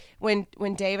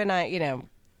when Dave and I,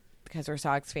 because we're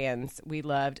Sox fans, we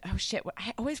loved. Oh shit!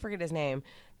 I always forget his name.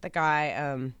 The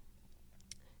guy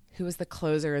who was the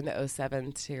closer in the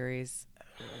 2007 series.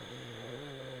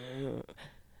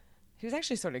 He was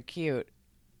actually sort of cute.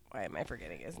 Why am I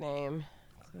forgetting his name?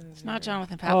 It's not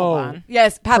Jonathan Papelbon. Oh.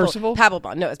 Yes, Percival?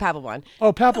 Papelbon. No, it's Papelbon.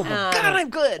 Oh, Papelbon. God, I'm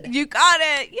good. You got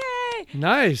it. Yay.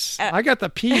 Nice. I got the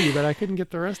P, but I couldn't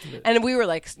get the rest of it. And we were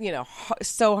like,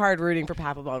 so hard rooting for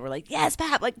Papelbon. We're like, yes,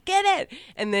 Pap, like, get it.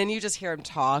 And then you just hear him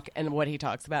talk and what he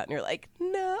talks about. And you're like,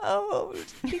 no,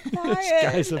 just be quiet. This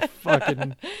guy's a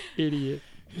fucking idiot.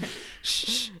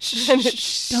 Shh.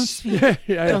 Don't speak.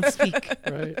 Yeah. Don't speak.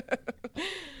 Right.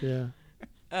 Yeah.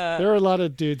 There are a lot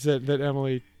of dudes that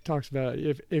Emily talks about.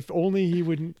 If only he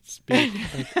wouldn't speak,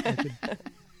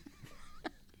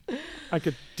 I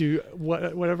could do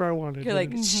whatever I wanted. You're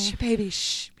like, shh, baby,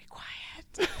 shh, be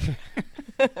quiet.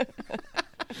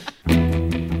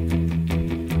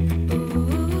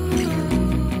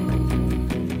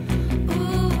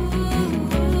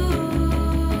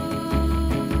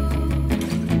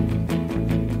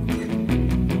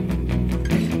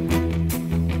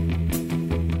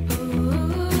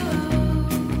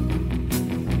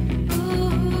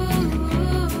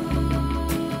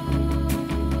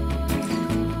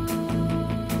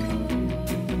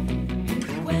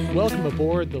 Welcome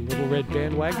aboard the Little Red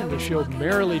Bandwagon, the show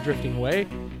merrily drifting away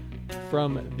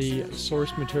from the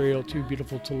source material Too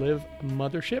Beautiful to Live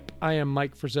mothership. I am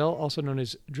Mike Frizzell, also known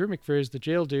as Drew McFrizz, the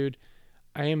jail dude.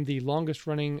 I am the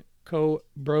longest-running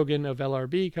co-Brogan of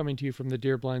LRB, coming to you from the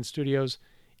Deer Blind Studios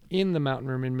in the Mountain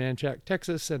Room in Manchac,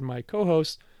 Texas, and my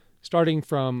co-host, starting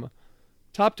from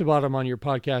top to bottom on your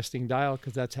podcasting dial,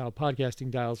 because that's how podcasting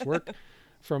dials work,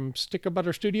 from Stick of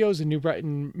Butter Studios in New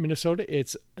Brighton, Minnesota,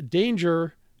 it's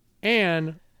Danger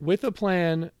Ann with a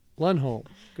plan, Lundholm.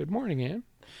 Good morning, Ann.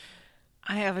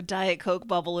 I have a Diet Coke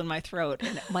bubble in my throat,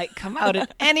 and it might come out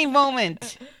at any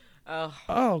moment.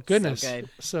 Oh, goodness. So good.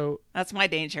 So that's my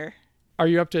danger. Are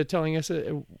you up to telling us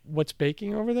what's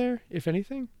baking over there, if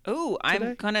anything? Ooh,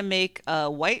 I'm going to make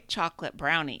white chocolate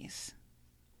brownies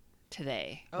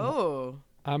today. Oh.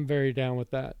 I'm very down with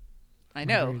that. I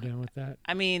know. I'm very down with that.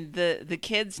 I mean, the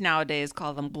kids nowadays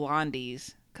call them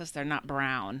blondies because they're not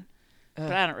brown.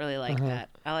 But I don't really like that.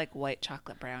 I like white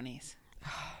chocolate brownies.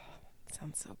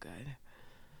 Sounds so good.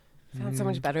 Sounds so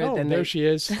much better Oh, than there she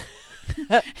is.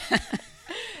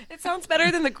 It sounds better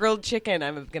than the grilled chicken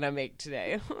I'm going to make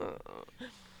today.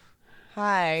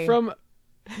 Hi. From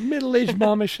middle-aged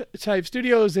momish type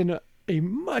studios in a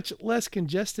much less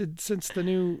congested since the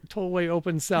new tollway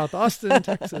opened South Austin,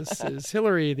 Texas, is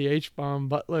Hillary, the H-bomb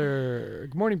Butler.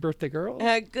 Good morning, birthday girl.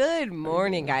 Good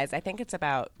morning, guys. I think it's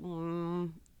about,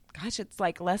 it's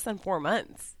like less than 4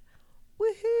 months.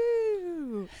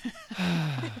 Woohoo!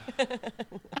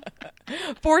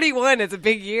 41 is a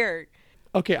big year.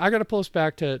 Okay, I got to pull us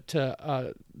back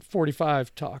to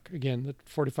 45 talk again, the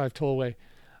 45 tollway.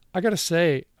 I got to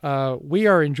say, we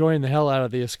are enjoying the hell out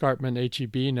of the escarpment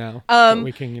HEB now.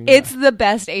 It's the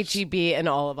best HEB in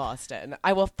all of Austin.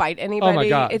 I will fight anybody. Oh my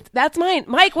God. That's mine.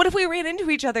 Mike, what if we ran into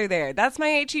each other there? That's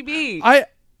my HEB.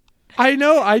 I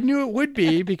know. I knew it would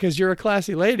be because you're a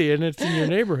classy lady and it's in your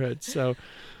neighborhood. So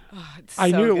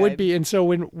I knew it would be. And so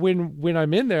when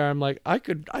I'm in there, I'm like, I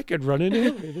could run into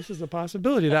Hillary. This is a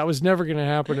possibility. That was never going to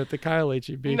happen at the Kyle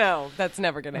HEB. No, that's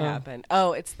never going to happen.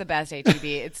 Oh, it's the best HEB.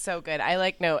 It's so good.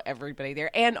 I know everybody there.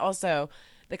 And also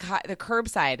the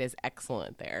curbside is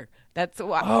excellent there. That's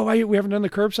why. Oh, we haven't done the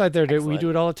curbside there. We do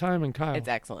it all the time in Kyle. It's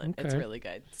excellent. Okay. It's really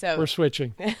good. So we're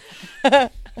switching.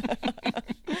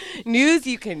 News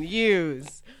you can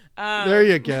use. There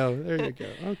you go.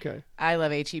 Okay. I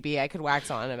love HEB. I could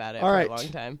wax on about it all for right. a long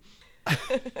time.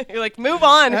 You're like, move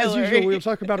on, As Hillary. usual, we'll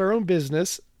talk about our own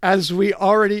business, as we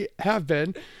already have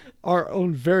been, our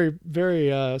own very,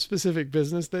 very specific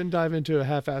business, then dive into a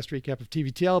half-assed recap of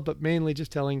TVTL, but mainly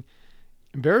just telling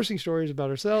embarrassing stories about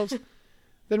ourselves.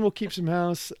 Then we'll keep some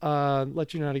house,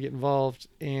 let you know how to get involved,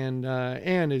 and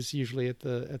Ann is usually at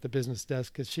the business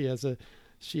desk because she has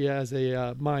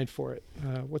a mind for it.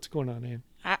 What's going on, Ann?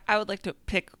 I would like to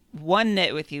pick one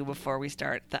nit with you before we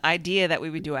start. The idea that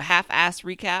we would do a half-assed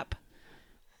recap.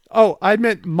 Oh, I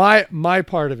meant my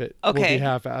part of it will be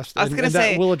half-assed. I was going to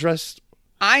say, that we'll address.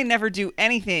 I never do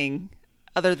anything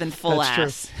other than full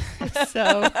That's ass.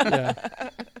 So Yeah.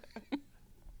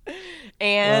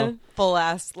 And full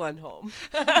ass Lundholm.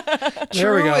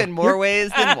 There we true go. in more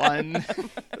ways than one.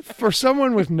 For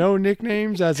someone with no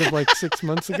nicknames as of like 6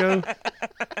 months ago.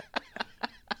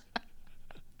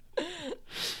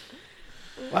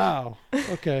 Wow.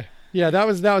 Okay. Yeah, that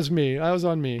was me. That was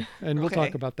on me. And we'll Okay.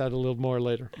 talk about that a little more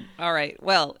later. All right.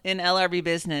 Well, in LRB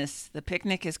business, the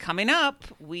picnic is coming up.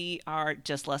 We are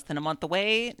just less than a month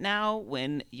away now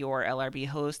when your LRB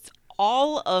hosts,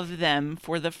 all of them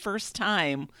for the first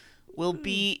time, will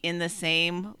be in the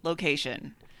same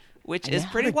location, which is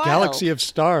pretty What a wild. galaxy of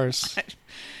stars.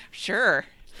 Sure.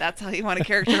 That's how you want to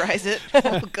characterize it.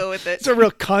 We'll go with it. It's a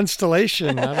real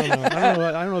constellation. I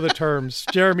don't know the terms.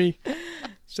 Jeremy,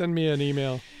 send me an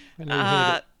email. I know you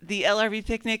hate it. The LRB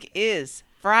picnic is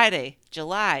Friday,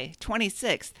 July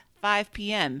 26th, 5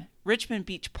 p.m., Richmond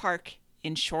Beach Park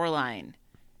in Shoreline,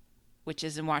 which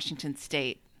is in Washington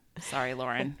State. Sorry,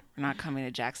 Lauren. We're not coming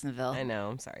to Jacksonville I know.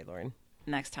 I'm sorry, Lauren.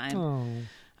 next time. Oh.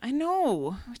 I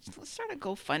know. Let's start a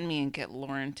GoFundMe and get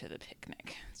Lauren to the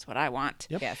picnic. That's what I want.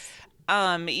 Yep. Yes.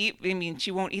 I mean,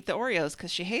 she won't eat the Oreos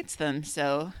because she hates them,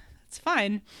 so it's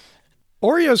fine.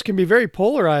 Oreos can be very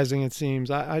polarizing, it seems.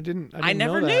 I didn't I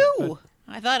never know that, knew.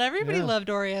 I thought everybody Yeah. loved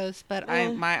Oreos, but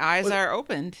Well, my eyes are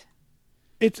opened.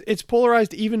 It's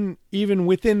polarized even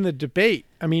within the debate.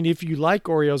 I mean, if you like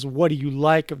Oreos, what do you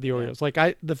like of the Oreos? Like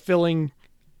the filling,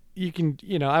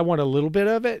 I want a little bit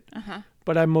of it,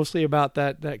 but I'm mostly about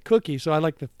that cookie. So I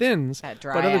like the thins. That but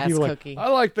other dry-ass people are cookie. like, I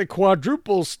like the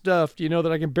quadruple stuffed,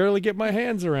 that I can barely get my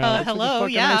hands around. It's like a hello,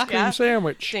 fucking yeah. ice cream Yeah.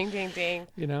 sandwich. Ding, ding, ding.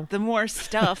 The more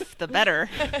stuff, the better.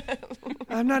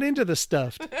 I'm not into the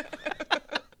stuffed.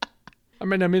 I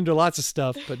mean, I'm into lots of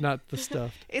stuff, but not the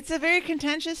stuffed. It's a very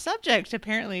contentious subject,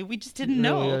 apparently. We just didn't It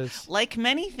really know. is. Like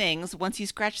many things, once you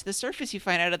scratch the surface, you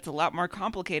find out it's a lot more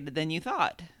complicated than you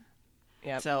thought.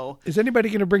 Yep. So, Is anybody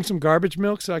going to bring some garbage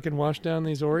milk so I can wash down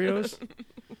these Oreos?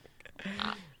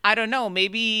 I don't know.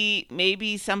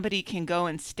 Maybe somebody can go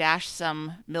and stash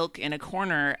some milk in a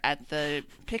corner at the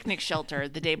picnic shelter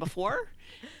the day before.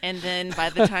 And then by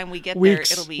the time we get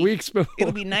Weeks there, before.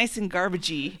 it'll be nice and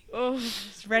garbagey. Oh,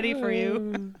 it's ready for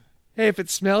you. Hey, if it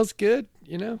smells good,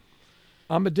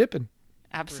 I'm a dipping.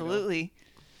 Absolutely.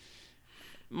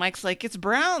 Mike's like, it's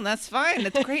brown. That's fine.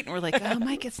 That's great. And we're like, oh,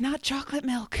 Mike, it's not chocolate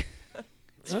milk.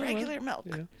 It's well, regular milk.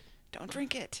 yeah. Don't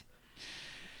drink it.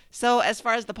 So as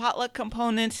far as the potluck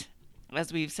component,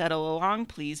 as we've said all along,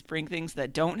 please bring things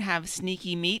that don't have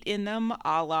sneaky meat in them,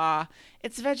 a la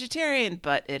it's vegetarian,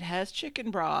 but it has chicken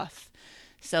broth,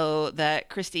 so that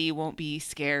Christy won't be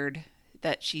scared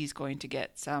that she's going to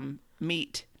get some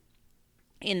meat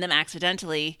in them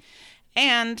accidentally.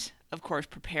 And, of course,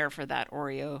 prepare for that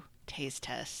Oreo taste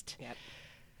test. Yep.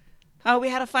 We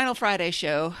had a Final Friday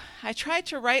show. I tried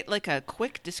to write like a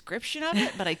quick description of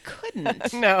it, but I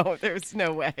couldn't. No, there's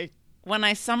no way. When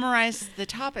I summarized the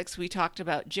topics, we talked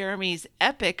about Jeremy's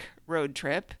epic road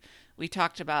trip. We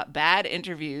talked about bad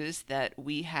interviews that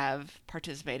we have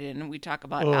participated in. We talk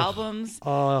about Ugh. albums.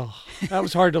 Oh, that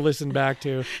was hard to listen back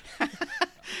to. That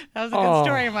was a good Oh.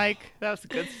 story, Mike. That was a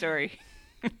good story.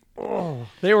 Oh,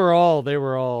 they were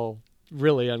all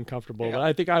really uncomfortable. Yeah. But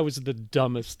I think I was the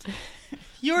dumbest.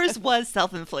 Yours was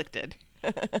self-inflicted.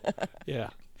 Yeah.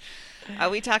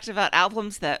 We talked about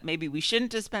albums that maybe we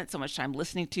shouldn't have spent so much time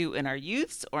listening to in our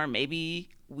youths, or maybe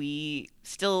we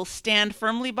still stand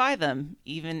firmly by them,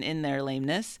 even in their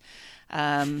lameness.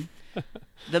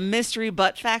 The mystery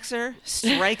butt faxer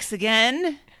strikes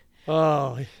again.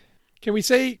 Oh, can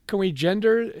we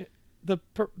gender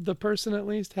the person at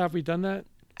least? Have we done that?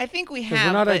 I think we Because have,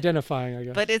 we're not but, identifying, I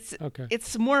guess. but it's Okay.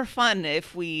 it's more fun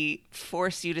if we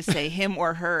force you to say him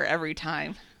or her every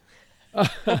time.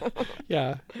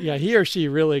 Yeah, he or she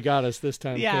really got us this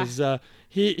time Yeah. because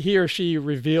he or she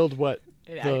revealed what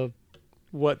Yeah.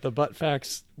 the butt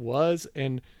fax was,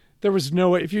 and there was no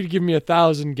way. If you'd given me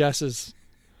 1,000 guesses,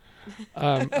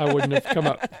 I wouldn't have come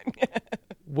up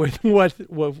with what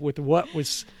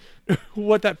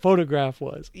that photograph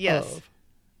was. Yes. of.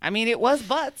 I mean, it was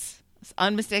butts. It's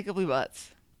unmistakably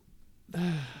butts.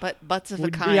 But butts of a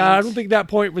kind. Yeah, I don't think that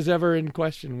point was ever in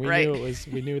question. We Right. knew it was.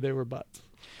 We knew they were butts.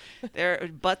 They're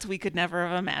butts we could never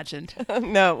have imagined.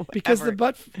 No. Because ever.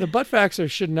 the butt faxer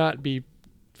should not be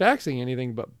faxing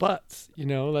anything but butts.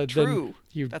 Like, True. Then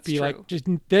you'd That's be true. like, just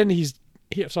then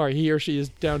he or she is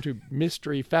down to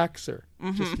mystery faxer,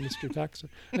 just mystery faxer,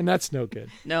 and that's no good.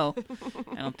 No,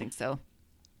 I don't think so.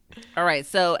 All right.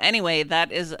 So anyway,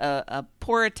 that is a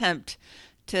poor attempt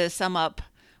to sum up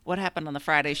what happened on the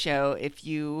Friday show. If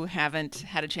you haven't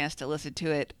had a chance to listen to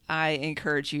it, I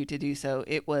encourage you to do so.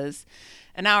 It was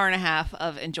an hour and a half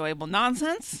of enjoyable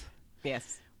nonsense,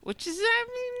 Yes. which is,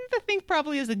 I think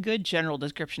probably is a good general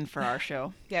description for our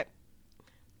show. Yep.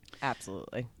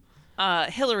 Absolutely.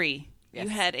 Hillary, Yes. you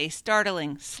had a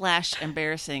startling /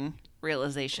 embarrassing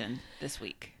realization this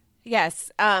week.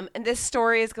 Yes. And this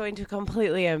story is going to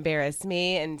completely embarrass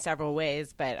me in several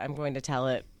ways, but I'm going to tell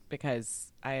it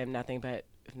because I am nothing but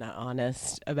not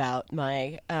honest about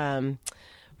my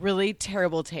really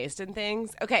terrible taste in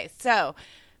things. Okay, so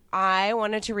I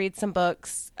wanted to read some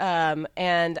books,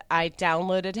 and I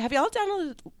downloaded. Have y'all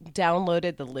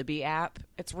downloaded the Libby app?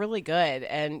 It's really good.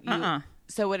 And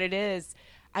so what it is,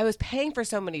 I was paying for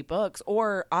so many books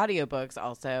or audiobooks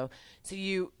also.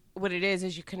 So what it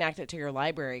is you connect it to your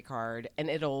library card, and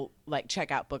it'll like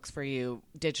check out books for you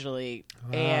digitally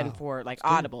and for like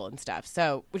Audible and stuff.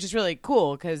 So, which is really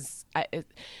cool because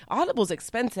Audible's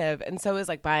expensive, and so is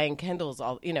like buying Kindle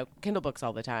books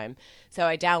all the time. So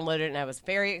I downloaded it, and I was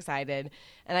very excited,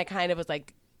 and I kind of was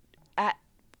like at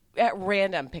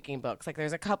random picking books. Like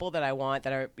there's a couple that I want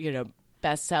that are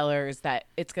bestsellers that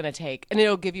it's going to take, and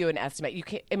it'll give you an estimate. You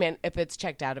can't, I mean, if it's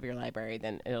checked out of your library,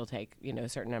 then it'll take, a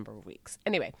certain number of weeks.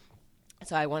 Anyway,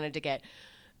 so I wanted to get,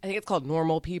 I think it's called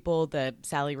Normal People, the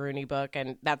Sally Rooney book.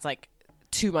 And that's like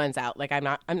 2 months out. Like I'm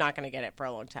not going to get it for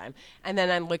a long time. And then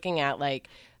I'm looking at like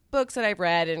books that I've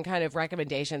read and kind of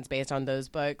recommendations based on those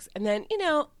books. And then,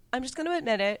 I'm just going to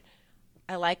admit it.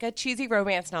 I like a cheesy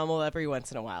romance novel every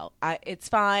once in a while. It's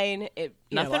fine.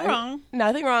 Nothing wrong.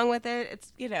 Nothing wrong with it.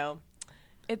 It's,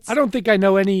 I don't think I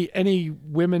know any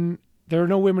women. There are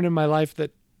no women in my life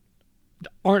that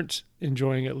aren't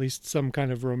enjoying at least some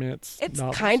kind of romance. It's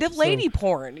novels. kind of lady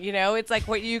porn, It's like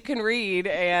what you can read,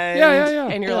 and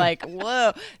and you're like,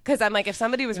 whoa. Because I'm like, if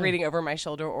somebody was reading over my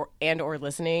shoulder or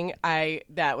listening,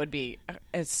 that would be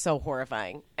it's so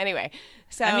horrifying. Anyway,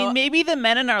 so I mean, maybe the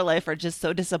men in our life are just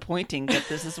so disappointing that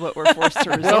this is what we're forced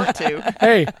to resort to.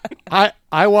 Hey,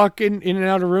 I walk in and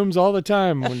out of rooms all the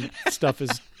time when stuff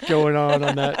is going on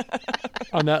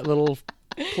that little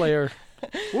player.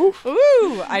 Oof.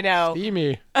 Ooh, I know.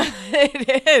 Steamy.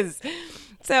 It is.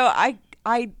 So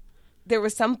there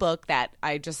was some book that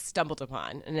I just stumbled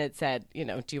upon, and it said, do you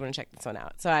want to check this one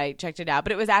out? So I checked it out,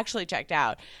 but it was actually checked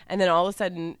out. And then all of a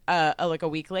sudden, like a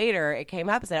week later, it came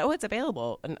up and said, oh, it's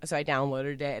available. And so I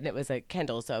downloaded it, and it was a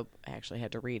Kindle, so I actually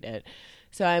had to read it.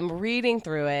 So I'm reading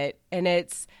through it, and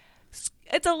it's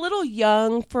a little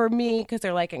young for me because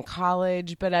they're like in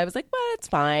college, but I was like, well, it's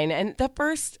fine. And the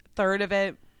first third of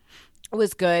it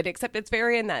was good, except it's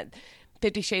very in that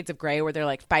 50 Shades of Grey where they're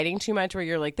like fighting too much, where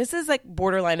you're like, this is like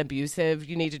borderline abusive.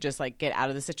 You need to just like get out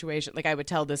of the situation. Like I would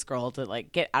tell this girl to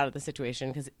like get out of the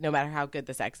situation because no matter how good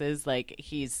the sex is, like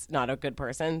he's not a good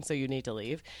person, so you need to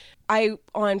leave.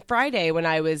 On Friday when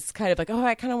I was kind of like,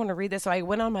 I kind of want to read this, so I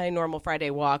went on my normal Friday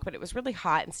walk, but it was really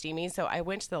hot and steamy, so I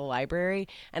went to the library,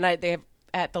 and they have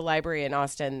at the library in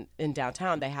Austin in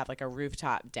downtown, they have like a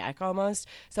rooftop deck almost.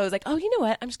 So I was like, oh, you know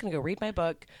what? I'm just going to go read my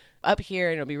book up here,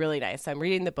 and it'll be really nice. So I'm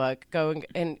reading the book, going,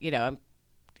 and I'm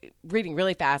reading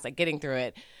really fast, like getting through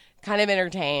it, kind of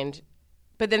entertained,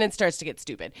 but then it starts to get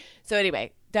stupid. So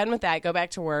anyway, done with that, go back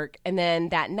to work. And then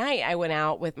that night I went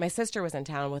out with my sister was in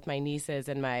town with my nieces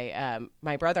and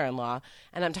my brother-in-law.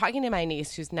 And I'm talking to my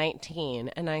niece who's 19.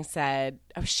 And I said,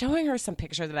 I was showing her some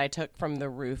picture that I took from the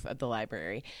roof of the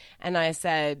library. And I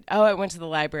said, oh, I went to the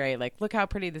library. Like, look how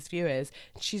pretty this view is.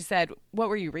 She said, what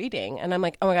were you reading? And I'm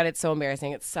like, oh my God, it's so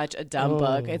embarrassing. It's such a dumb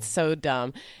book. It's so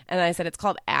dumb. And I said, it's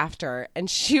called After. And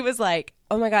she was like,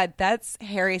 oh my God, that's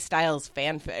Harry Styles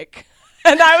fanfic.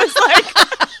 And I was like,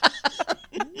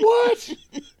 what?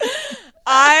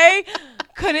 I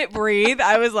couldn't breathe.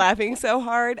 I was laughing so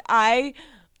hard. I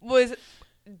was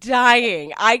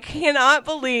dying. I cannot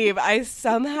believe I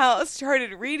somehow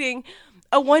started reading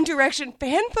a One Direction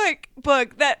fanfic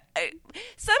book that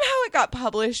somehow it got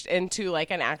published into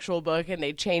like an actual book, and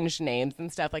they changed names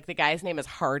and stuff. Like the guy's name is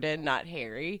Hardin, not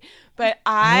Harry. But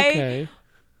I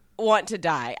want to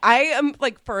die. I am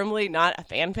like firmly not a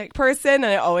fanfic person, and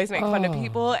I always make fun of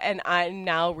people, and I'm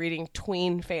now reading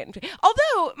tween fanfic.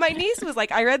 Although my niece was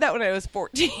like, I read that when I was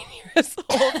 14 years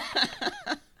old.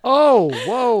 Oh,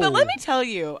 whoa. But let me tell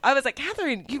you, I was like,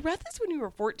 Catherine, you read this when you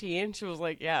were 14? She was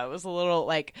like, yeah, it was a little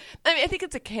like, I mean, I think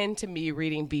it's akin to me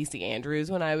reading B.C. Andrews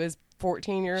when I was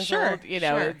 14 years old.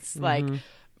 It's like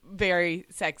very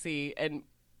sexy, and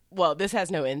well, this has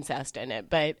no incest in it,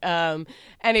 but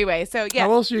anyway, so yeah.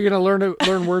 How else are you going to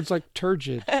learn words like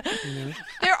turgid?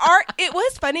 It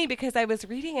was funny because I was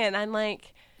reading it, and I'm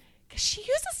like, she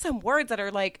uses some words that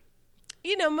are like,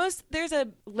 there's a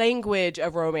language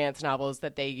of romance novels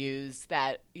that they use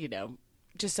that,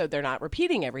 just so they're not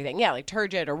repeating everything. Yeah, like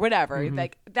turgid or whatever. Mm-hmm.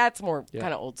 Like that's more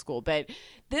kind of old school. But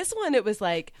this one, it was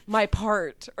like my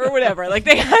part or whatever. Like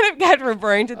they kind of kept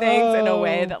referring to things in a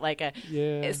way that like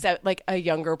a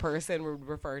younger person would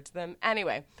refer to them.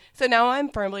 Anyway, so now I'm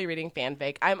firmly reading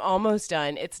fanfic. I'm almost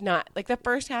done. It's not like the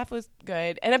first half was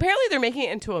good, and apparently they're making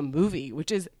it into a movie,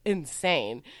 which is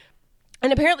insane.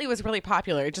 And apparently it was really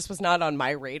popular. It just was not on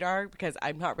my radar because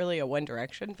I'm not really a One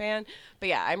Direction fan. But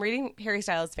yeah, I'm reading Harry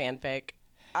Styles fanfic.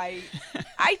 I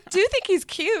do think he's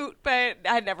cute, but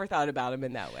I never thought about him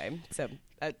in that way. So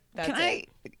that's it.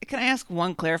 Can I ask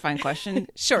one clarifying question?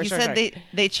 Sure. You said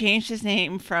they changed his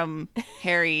name from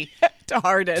Harry to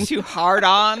Harden. to Hard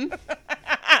On.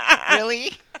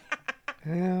 Really?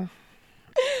 Yeah.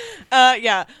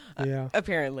 Yeah. Yeah.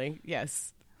 Apparently,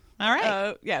 yes. All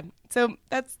right. Yeah. So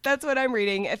that's what I'm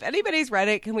reading. If anybody's read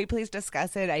it, can we please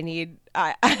discuss it? I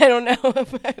don't know,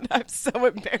 but I'm so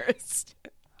embarrassed.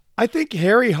 I think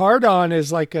Harry Hard-On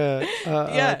is like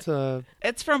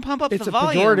It's from Pump Up it's the a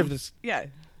Volume. pejorative. This Yeah.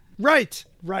 right.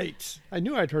 I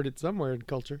knew I'd heard it somewhere in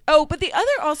culture. Oh, but the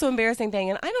other also embarrassing thing,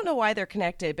 and I don't know why they're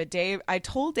connected, but I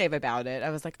told Dave about it.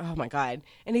 I was like, oh my God.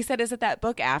 And he said, is it that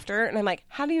book after? And I'm like,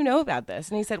 how do you know about this?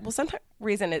 And he said, well, some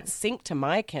reason it's synced to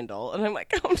my Kindle. And I'm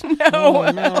like, oh no.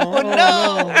 Oh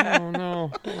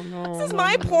no! This is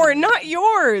my porn, not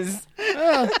yours.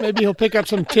 Maybe he'll pick up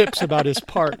some tips about his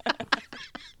part.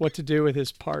 What to do with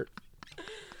his part.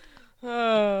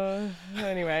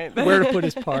 Anyway. Where to put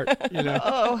his part, you know.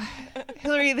 Oh,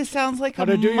 Hillary, this sounds like How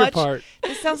to do your part.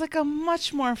 This sounds like a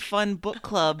much more fun book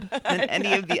club than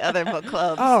any of the other book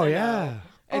clubs. Oh, yeah.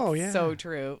 It's so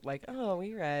true. Like,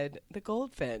 we read The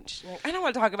Goldfinch. Like, I don't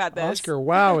want to talk about this. Oscar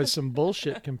Wow is some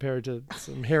bullshit compared to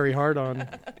some Harry Hard-On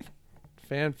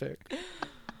fanfic.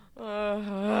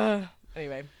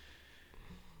 Anyway.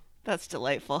 That's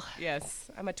delightful.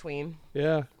 Yes, I'm a tween.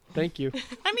 Yeah, thank you.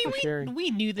 I mean, for sharing. we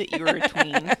knew that you were a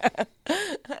tween.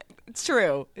 It's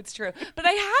true. But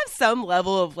I have some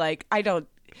level of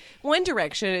One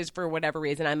Direction is for whatever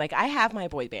reason. I'm like, I have my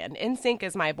boy band. NSYNC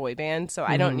is my boy band, so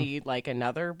I don't need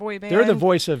another boy band. They're the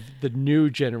voice of the new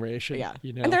generation. Yeah.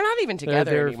 You know? And they're not even together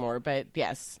They're- anymore, but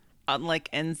yes. Unlike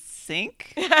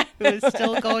NSYNC, who is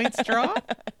still going strong.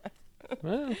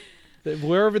 Well,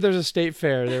 wherever there's a state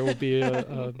fair, there will be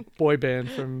a boy band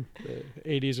from the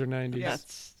 80s or 90s.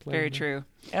 That's playing very there. true.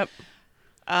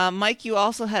 Yep. Mike, you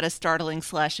also had a startling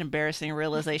 / embarrassing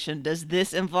realization. Does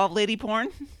this involve lady porn?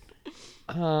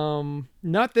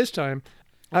 Not this time.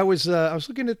 I was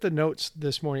looking at the notes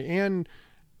this morning. Anne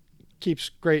keeps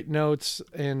great notes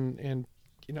and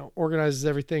organizes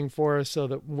everything for us so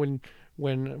that when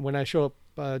I show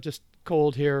up just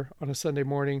cold here on a Sunday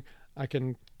morning, I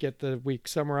can get the week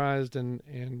summarized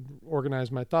and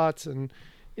organize my thoughts and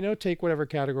take whatever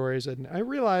categories. And I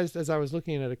realized as I was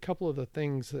looking at a couple of the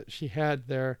things that she had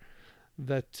there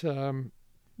that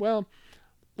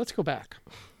let's go back.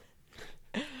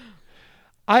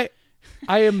 I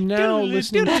am now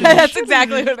listening to That's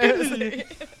exactly what I was saying.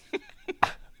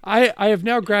 I have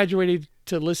now graduated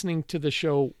to listening to the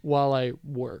show while I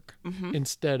work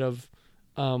instead of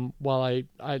while I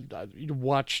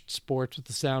watch sports with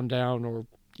the sound down or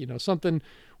something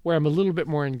where I'm a little bit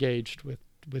more engaged with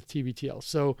TBTL.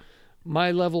 So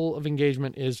my level of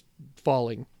engagement is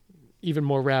falling even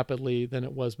more rapidly than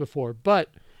it was before. But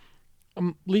at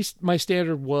least my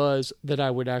standard was that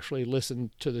I would actually listen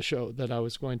to the show that I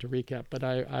was going to recap. But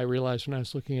I realized when I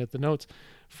was looking at the notes,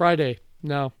 Friday,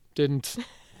 no, didn't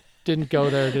go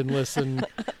there, didn't listen,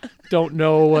 don't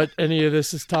know what any of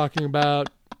this is talking about,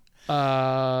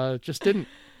 just didn't.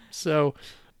 So,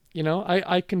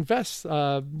 I confess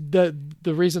the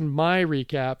reason my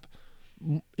recap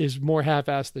is more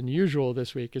half-assed than usual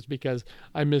this week is because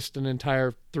I missed an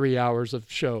entire 3 hours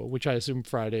of show, which I assume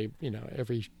Friday,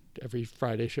 every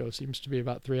Friday show seems to be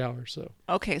about 3 hours. So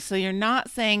Okay, so you're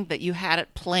not saying that you had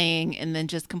it playing and then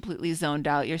just completely zoned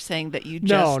out. You're saying that you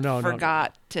just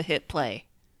forgot to hit play.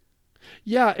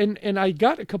 yeah, and I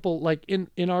got a couple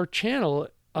in our channel.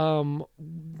 Y'all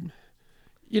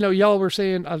were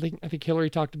saying, I think Hillary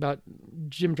talked about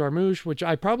Jim Jarmusch, which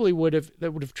I probably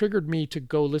that would have triggered me to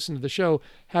go listen to the show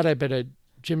had I been a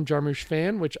Jim Jarmusch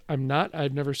fan, which I'm not.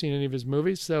 I've never seen any of his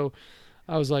movies. So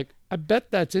I was like, I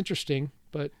bet that's interesting,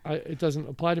 but it doesn't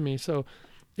apply to me. So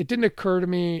it didn't occur to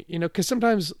me, because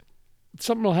sometimes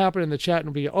something will happen in the chat and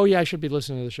it'll be, oh yeah, I should be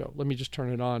listening to the show. Let me just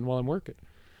turn it on while I'm working.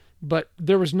 But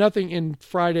there was nothing in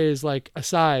Friday's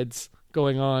asides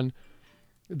going on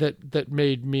that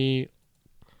made me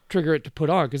trigger it to put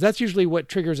on, because that's usually what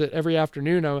triggers it every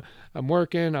afternoon. I'm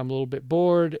working, I'm a little bit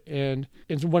bored, and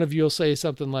one of you will say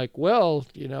something like, well,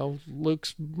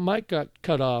 Luke's mic got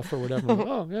cut off or whatever.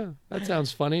 Oh yeah, that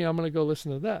sounds funny, I'm going to go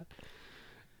listen to that,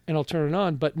 and I'll turn it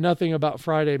on. But nothing about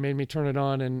Friday made me turn it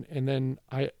on, and then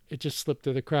it just slipped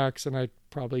through the cracks, and I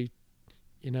probably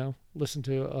listened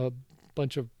to a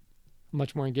bunch of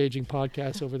much more engaging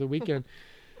podcasts over the weekend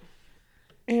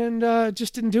and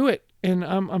just didn't do it. And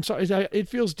I'm sorry. It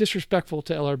feels disrespectful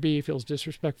to LRB. It feels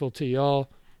disrespectful to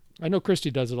y'all. I know Christy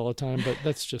does it all the time, but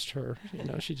that's just her.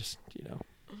 She just,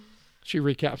 she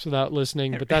recaps without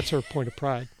listening, but that's her point of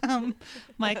pride.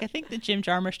 Mike, I think the Jim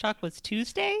Jarmusch talk was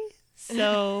Tuesday.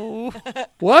 So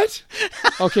What?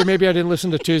 Okay, maybe I didn't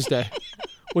listen to Tuesday.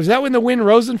 Was that when the Win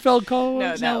Rosenfeld call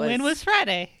was? No, that when was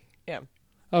Friday? Yeah.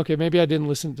 Okay, maybe I didn't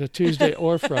listen to Tuesday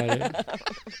or Friday.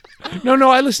 No,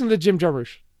 I listened to Jim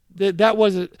Jarmusch. That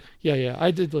wasn't. Yeah,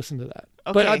 I did listen to that.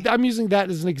 Okay. But I'm using that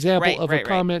as an example of a right.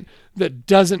 comment that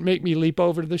doesn't make me leap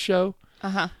over to the show.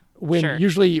 Uh-huh. When Sure.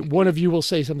 usually one of you will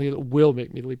say something that will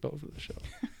make me leap over to the show.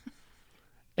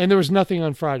 And there was nothing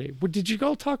on Friday. Did you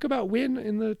all talk about Win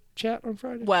in the chat on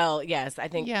Friday? Well, yes, I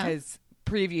think Yeah. because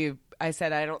preview, I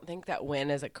said I don't think that Win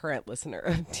is a current listener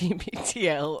of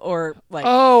TBTL or like.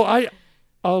 Oh,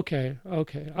 okay.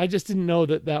 I just didn't know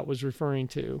that was referring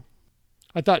to.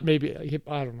 I thought maybe,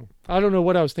 I don't know. I don't know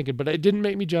what I was thinking, but it didn't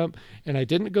make me jump, and I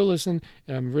didn't go listen,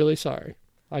 and I'm really sorry.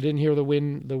 I didn't hear the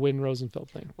Win Rosenfeld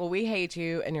thing. Well, we hate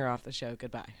you, and you're off the show.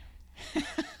 Goodbye.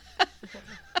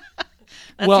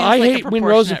 Well, I seems like a hate Win proportionate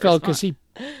Rosenfeld because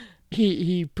response.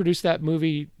 he produced that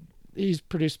movie. He's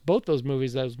produced both those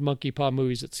movies, those monkey paw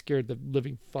movies that scared the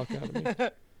living fuck out of me.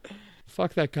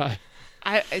 Fuck that guy.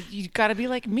 You got to be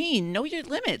like me. Know your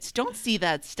limits. Don't see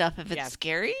that stuff if it's Yeah.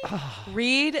 scary.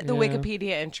 Read the Yeah.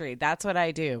 Wikipedia entry. That's what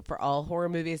I do for all horror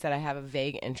movies that I have a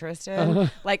vague interest in.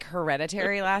 Like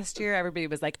Hereditary last year, everybody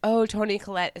was like, "Oh, Toni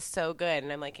Collette is so good,"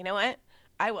 and I'm like, you know what?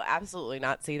 I will absolutely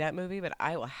not see that movie, but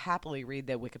I will happily read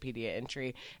the Wikipedia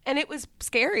entry. And it was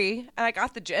scary, and I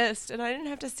got the gist, and I didn't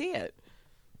have to see it.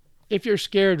 If you're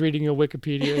scared reading a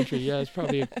Wikipedia entry, yeah, it's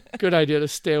probably a good idea to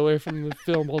stay away from the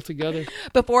film altogether.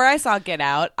 Before I saw Get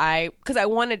Out, because I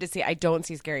wanted to see, I don't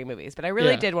see scary movies, but I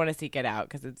really Yeah. did want to see Get Out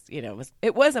because it's,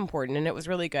 it was important and it was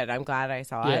really good. I'm glad I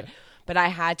saw it, Yeah. but I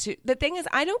had to. The thing is,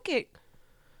 I don't get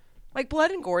like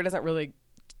blood and gore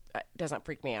doesn't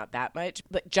freak me out that much,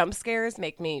 but jump scares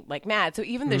make me like mad. So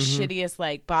even the shittiest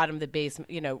like bottom of the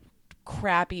basement,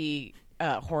 crappy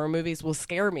horror movies will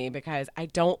scare me because I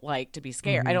don't like to be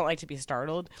scared. I don't like to be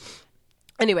startled.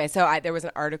 Anyway, so there was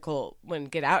an article when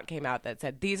Get Out came out that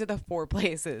said these are the 4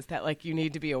 places that like you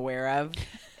need to be aware of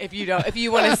if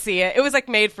you want to see it. It was like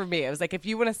made for me. It was like if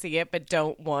you want to see it but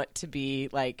don't want to be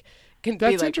like be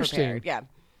That's like interesting. prepared. Yeah.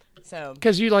 So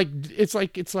Because you it's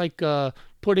like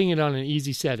putting it on an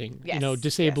easy setting. yes,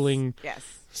 Disabling Yes.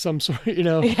 some sort.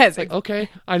 Yes, Like, okay,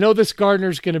 I know this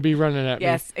gardener's going to be running at me.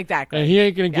 Yes, exactly. And he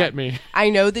ain't going to Yeah. get me. I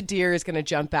know the deer is going to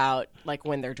jump out like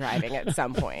when they're driving at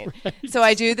some point. So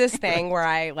I do this thing where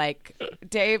I like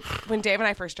when Dave and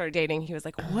I first started dating, he was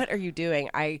like, "What are you doing?"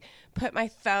 I put my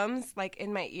thumbs like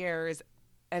in my ears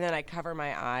and then I cover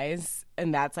my eyes,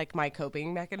 and that's like my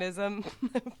coping mechanism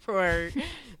for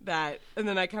that. And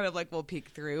then I kind of like will peek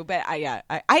through, but I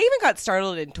even got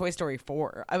startled in Toy Story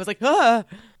 4. I was like, "Ah."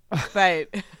 But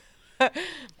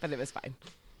it was fine.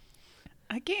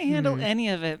 I can't handle any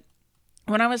of it.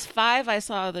 When I was 5, I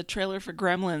saw the trailer for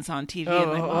Gremlins on TV,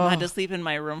 and my mom had to sleep in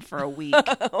my room for a week.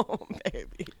 Oh,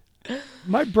 baby.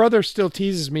 My brother still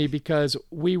teases me because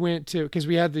we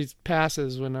had these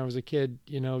passes when I was a kid.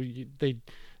 They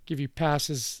give you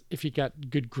passes if you got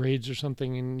good grades or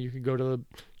something, and you could go to the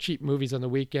cheap movies on the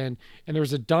weekend. And there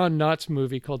was a Don Knotts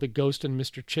movie called The Ghost and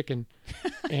Mr. Chicken,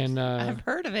 and I've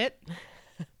heard of it.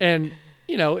 and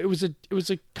it was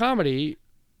a comedy.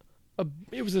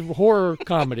 It was a horror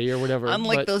comedy or whatever.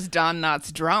 Unlike but- those Don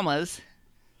Knotts dramas.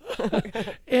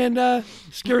 and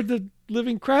scared the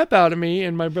living crap out of me,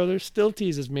 and my brother still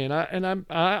teases me, and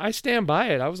I stand by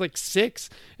it. I was like 6,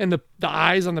 and the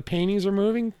eyes on the paintings are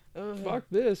moving. Fuck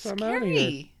this, I'm out of here.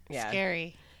 Scary. Yeah.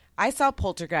 Scary. I saw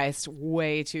Poltergeist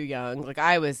way too young. Like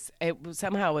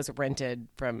somehow was rented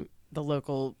from the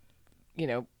local,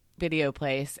 video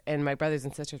place, and my brothers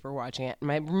and sisters were watching it.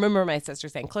 And I remember my sister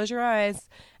saying, "Close your eyes,"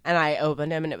 and I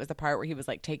opened them, and it was the part where he was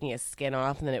like taking his skin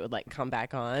off, and then it would like come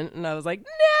back on, and I was like,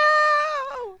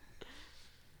 "No!"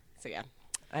 So yeah,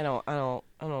 I don't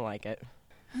like it.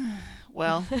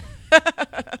 Well,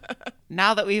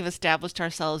 now that we've established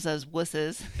ourselves as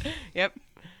wusses, Yep.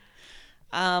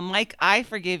 Mike, I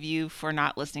forgive you for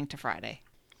not listening to Friday.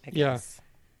 I Yeah. guess.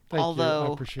 Thank you. I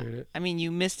Although- appreciate it. I mean,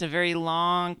 you missed a very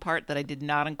long part that I did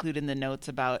not include in the notes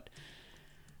about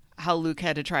how Luke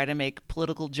had to try to make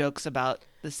political jokes about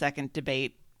the second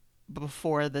debate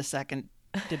before the second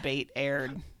debate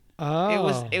aired.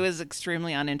 Oh, It was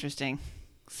extremely uninteresting.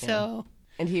 So,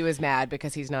 And he was mad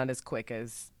because he's not as quick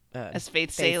as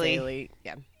Faith Saley.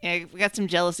 Yeah. Yeah, we got some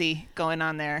jealousy going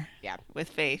on there. Yeah. With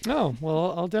Faith. Oh,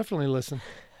 well, I'll definitely listen.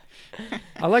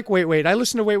 I like Wait. I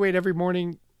listen to Wait every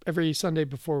morning, every Sunday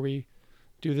before we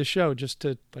do the show, just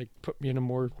to like put me in a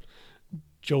more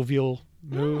jovial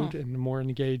mood and a more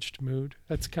engaged mood.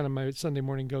 That's kind of my Sunday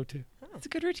morning go-to. It's a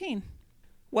good routine.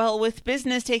 Well, with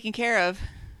business taken care of,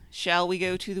 shall we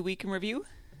go to the week in review?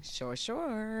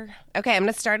 Sure. Okay, I'm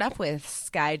going to start off with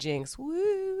Sky Jinx.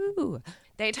 Woo!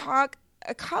 They talk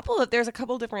there's a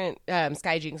couple different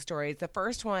Sky Jinx stories. The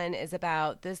first one is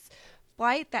about this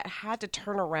flight that had to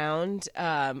turn around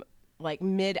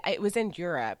it was in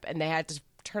Europe, and they had to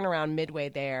turn around midway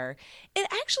there. It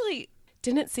actually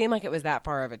didn't seem like it was that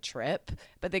far of a trip,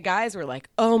 but the guys were like,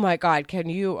 oh my God, can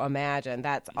you imagine?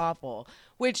 That's awful.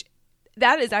 Which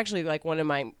that is actually like one of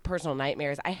my personal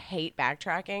nightmares. I hate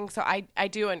backtracking, so I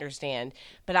do understand.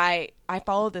 But I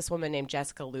followed this woman named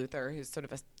Jessica Luther, who's sort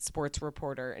of a sports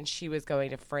reporter, and she was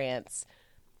going to France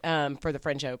for the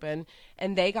French Open,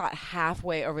 and they got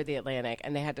halfway over the Atlantic,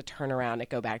 and they had to turn around and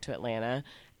go back to Atlanta.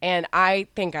 And I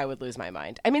think I would lose my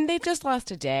mind. I mean, they just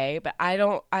lost a day, but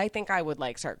I think I would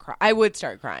start crying. I would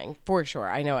start crying for sure.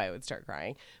 I know I would start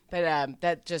crying, but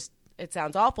it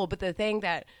sounds awful. But the thing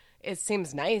that it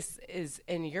seems nice is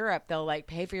in Europe, they'll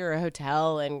pay for your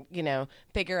hotel and,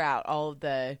 figure out all of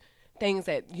the things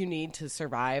that you need to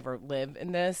survive or live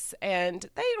in this. And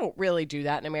they don't really do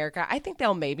that in America. I think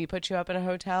they'll maybe put you up in a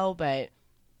hotel, but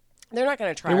they're not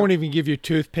going to try. They won't even give you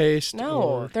toothpaste.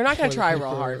 No, they're not going to try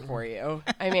real hard for you.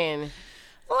 I mean,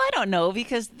 well, I don't know,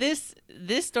 because this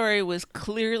story was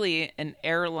clearly an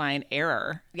airline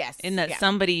error. Yes. In that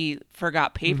somebody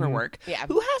forgot paperwork. Mm-hmm. Yeah.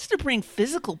 Who has to bring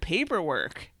physical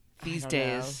paperwork these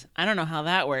days? I don't know how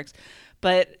that works.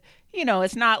 But,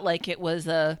 it's not like it was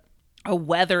a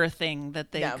weather thing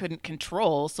that they couldn't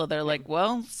control. So they're like,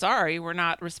 well, sorry, we're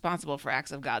not responsible for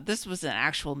acts of God. This was an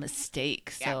actual mistake.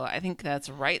 So I think that's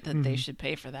right that they should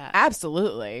pay for that.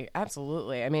 Absolutely.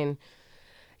 I mean,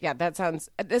 yeah, that sounds,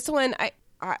 this one,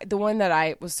 the one that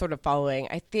I was sort of following,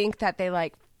 I think that they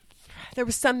there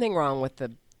was something wrong with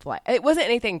the flight. It wasn't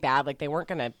anything bad. They weren't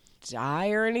going to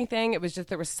die or anything. It was just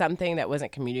there was something that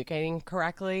wasn't communicating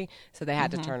correctly. So they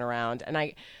had to turn around. And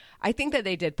I think that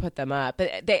they did put them up,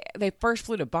 but they first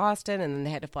flew to Boston and then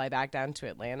they had to fly back down to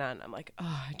Atlanta. And I'm like,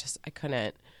 I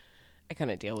couldn't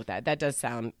deal with that. That does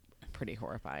sound pretty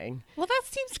horrifying. Well, that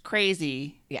seems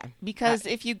crazy. Yeah. Because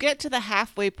if you get to the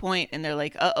halfway point and they're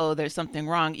like, there's something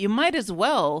wrong, you might as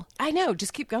well. I know.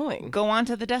 Just keep going. Go on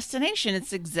to the destination.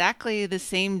 It's exactly the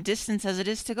same distance as it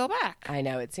is to go back. I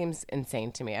know. It seems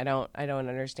insane to me. I don't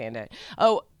understand it.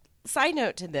 Oh, side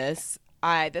note to this.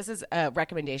 This is a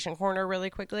recommendation corner really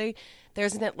quickly.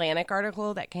 There's an Atlantic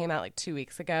article that came out 2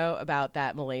 weeks ago about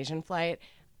that Malaysian flight.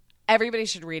 Everybody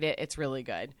should read it. It's really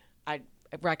good. I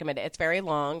recommend it. It's very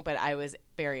long, but I was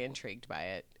very intrigued by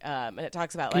it. And it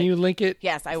talks about Can you link it?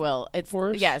 Yes, I will. It's for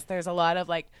us? Yes, there's a lot of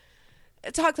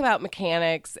it talks about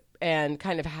mechanics and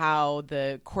kind of how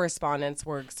the correspondence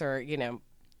works or,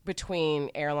 between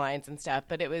airlines and stuff,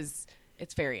 but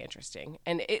it's very interesting.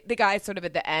 And the guy sort of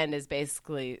at the end is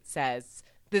basically says,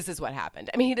 this is what happened.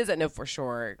 I mean, he doesn't know for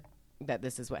sure that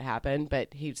this is what happened,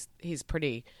 but he's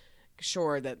pretty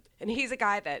sure that, and he's a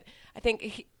guy that I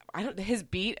think his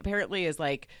beat apparently is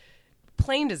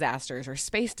plane disasters or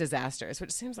space disasters,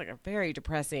 which seems like a very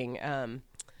depressing,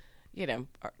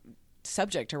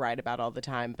 subject to write about all the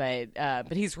time. But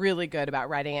he's really good about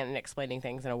writing it and explaining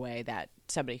things in a way that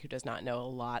somebody who does not know a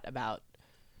lot about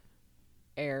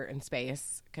air and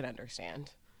space can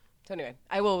understand. So anyway,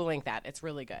 I will link that. It's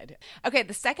really good. Okay,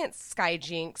 the second Sky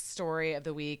Jinx story of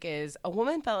the week is a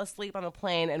woman fell asleep on a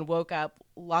plane and woke up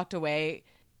locked away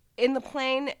in the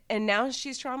plane, and now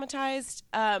she's traumatized.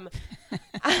 I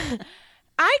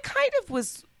kind of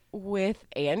was with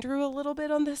Andrew a little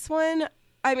bit on this one.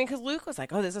 I mean, because Luke was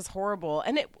like, oh, this is horrible.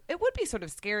 And it would be sort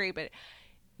of scary, but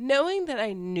knowing that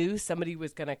I knew somebody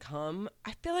was going to come,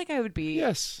 I feel like I would be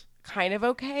kind of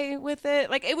okay with it.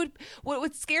 What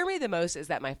would scare me the most is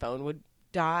that my phone would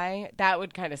die. That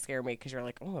would kind of scare me because you're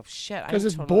like, oh, shit. Because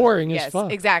it's boring as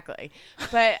fuck. Exactly.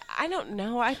 But I don't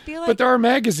know. I feel like. But there are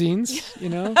magazines, you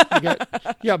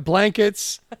got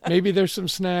blankets. Maybe there's some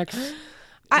snacks.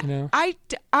 I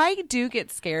do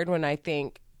get scared when I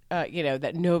think,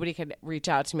 that nobody can reach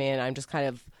out to me and I'm just kind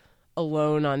of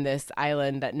alone on this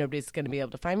island that nobody's going to be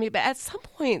able to find me. But at some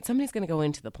point, somebody's going to go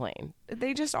into the plane.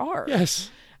 They just are.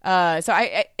 Yes. So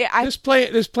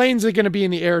this plane's going to be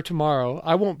in the air tomorrow.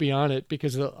 I won't be on it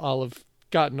because I'll have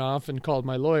gotten off and called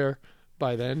my lawyer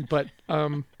by then. But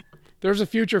there's a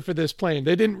future for this plane.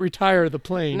 They didn't retire the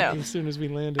plane as soon as we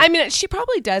landed. I mean, she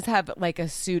probably does have a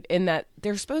suit in that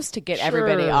they're supposed to get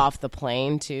everybody off the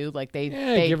plane too.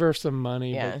 They give her some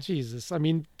money. Yeah. But Jesus, I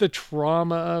mean, the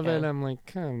trauma of it. I'm like,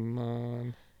 come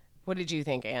on. What did you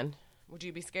think, Anne? Would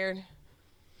you be scared?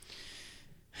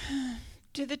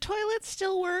 Do the toilets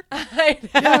still work? I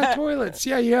know. Yeah, toilets.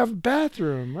 Yeah, you have a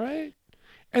bathroom, right?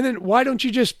 And then why don't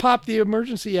you just pop the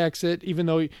emergency exit, even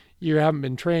though you haven't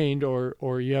been trained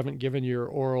or you haven't given your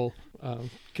oral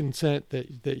consent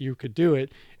that you could do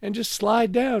it, and just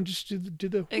slide down, just do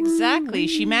the Exactly.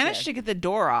 She managed to get the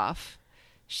door off,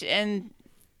 and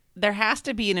there has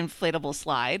to be an inflatable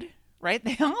slide, right?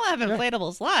 They all have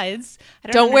inflatable slides.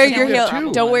 I Don't wear your understand what the heel.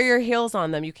 problem Don't was. wear your heels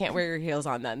on them. You can't wear your heels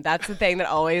on them. That's the thing that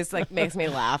always like makes me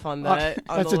laugh on the. On That's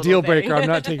the a little deal thing. breaker. I'm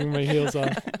not taking my heels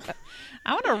off.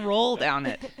 I want to roll down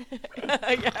it.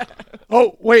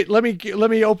 Oh wait, let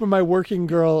me open my working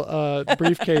girl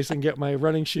briefcase and get my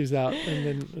running shoes out, and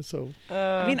then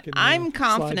I mean, can, I'm slide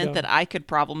confident down. that I could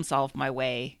problem solve my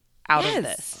way out of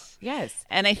this. Yes.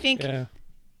 And I think Yeah.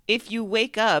 if you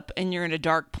wake up and you're in a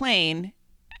dark plane,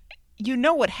 you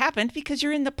know what happened because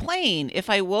you're in the plane.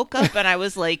 If I woke up and I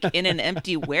was like in an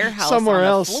empty warehouse Somewhere on the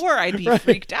else. floor, I'd be Right.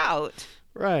 freaked out.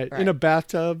 Right, in a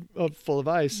bathtub full of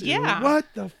ice. You're like, Yeah. what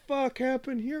the fuck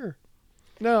happened here?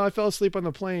 No, I fell asleep on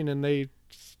the plane, and they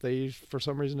for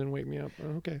some reason didn't wake me up.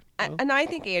 Okay. Well, And I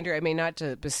think Andrew, I mean, not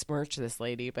to besmirch this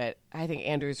lady, but I think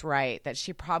Andrew's right that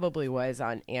she probably was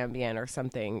on Ambien or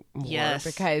something more Yes.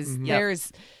 because Mm-hmm.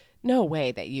 there's no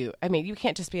way that you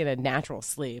can't just be in a natural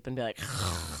sleep and be like,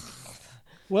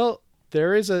 well,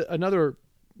 there is another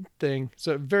thing. It's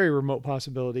a very remote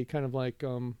possibility, kind of like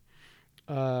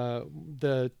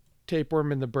the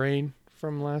tapeworm in the brain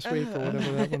from last week or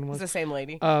whatever that one it's was. the same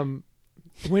lady.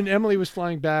 When Emily was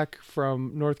flying back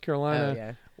from North Carolina, Oh,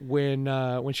 yeah.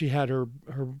 when she had her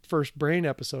first brain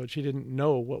episode, she didn't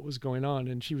know what was going on,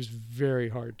 and she was very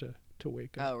hard to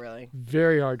wake up. Oh, really?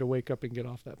 Very hard to wake up and get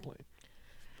off that plane.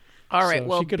 All right. So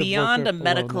well, she could have beyond woke a up alone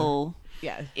medical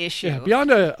Yeah. issue. Yeah,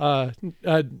 beyond a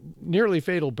nearly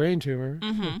fatal brain tumor.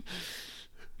 Mm-hmm.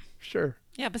 Sure.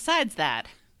 Yeah, besides that.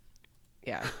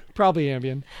 Yeah. Probably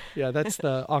Ambien. Yeah, that's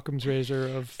the Occam's razor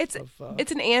of. It's of,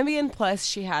 it's an Ambien plus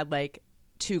she had like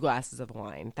 2 glasses of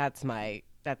wine. That's my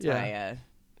Yeah.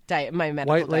 diet, my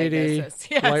medical white lady, diagnosis.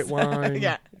 Yes. white wine,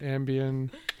 Yeah. Ambien.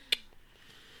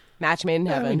 Match made in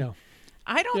Yeah, we heaven. know.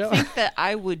 I don't Yeah. think that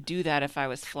I would do that if I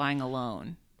was flying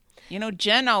alone. You know,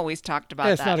 Jen always talked about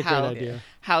Yeah, it's that. not a how, great idea.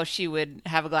 how she would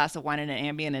have a glass of wine and an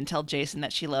Ambien and tell Jason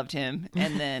that she loved him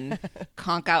and then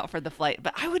conk out for the flight.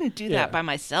 But I wouldn't do Yeah. that by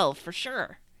myself for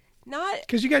sure. Not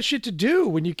Because you got shit to do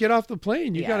when you get off the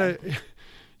plane. You Yeah.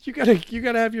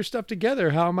 gotta have your stuff together.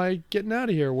 How am I getting out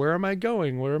of here? Where am I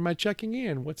going? Where am I checking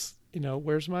in?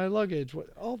 Where's my luggage?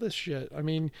 All this shit. I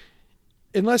mean,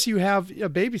 unless you have a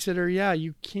babysitter, yeah,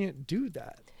 you can't do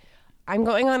that. I'm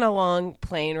going on a long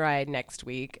plane ride next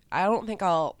week. I don't think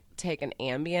I'll take an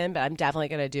Ambien, but I'm definitely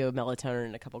going to do a melatonin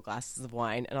and a couple glasses of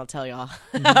wine, and I'll tell y'all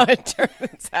how it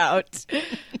turns out.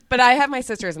 But I have my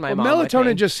sisters and my mom with me.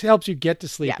 Melatonin just helps you get to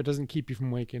sleep. Yeah. It doesn't keep you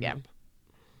from waking Yeah. up.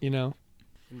 You know?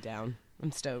 I'm down.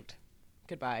 I'm stoked.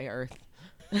 Goodbye, Earth.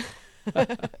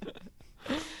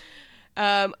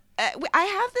 I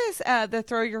have this, the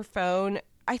throw your phone.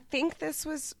 I think this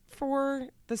was for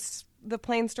the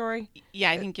plane story. Yeah,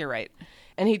 I think you're right.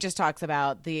 And he just talks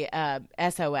about the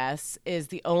SOS is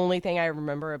the only thing I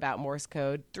remember about Morse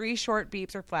code. 3 short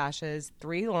beeps or flashes,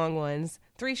 3 long ones,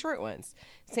 3 short ones.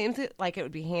 Seems like it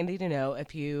would be handy to know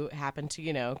if you happen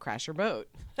to, crash your boat.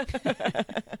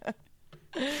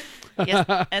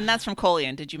 Yes, and that's from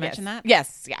Colian. Did you mention that?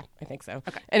 Yes, yeah, I think so.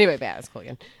 Okay. Anyway, yeah, it's cool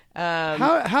again.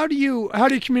 How do you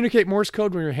communicate Morse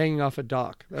code when you're hanging off a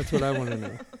dock? That's what I want to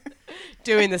know.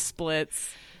 Doing the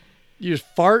splits. You just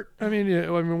fart? I mean,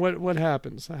 what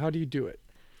happens? How do you do it?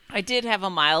 I did have a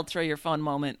mild throw your phone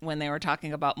moment when they were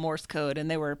talking about Morse code and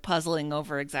they were puzzling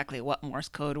over exactly what Morse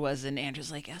code was. And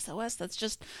Andrew's like, SOS, that's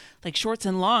just like shorts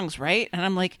and longs, right? And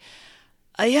I'm like,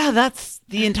 yeah, that's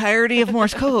the entirety of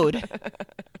Morse code.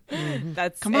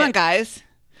 That's Come it. on, guys.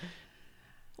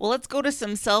 Well, let's go to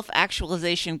some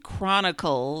self-actualization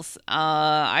chronicles.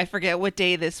 I forget what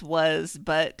day this was,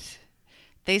 but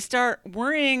they start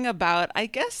worrying about, I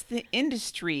guess, the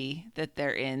industry that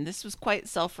they're in. This was quite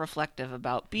self-reflective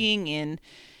about being in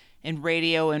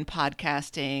radio and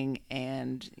podcasting,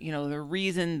 and the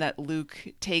reason that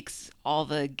Luke takes all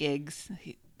the gigs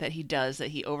that he does, that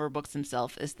he overbooks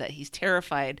himself, is that he's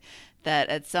terrified that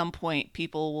at some point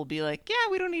people will be like,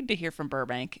 yeah, we don't need to hear from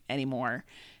Burbank anymore,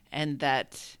 and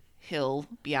that he'll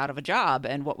be out of a job,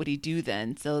 and what would he do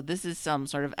then? So this is some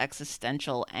sort of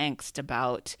existential angst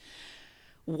about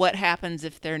what happens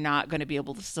if they're not going to be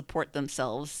able to support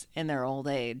themselves in their old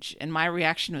age. And my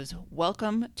reaction was,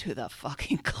 welcome to the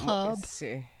fucking club.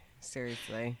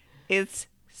 Seriously. It's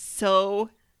so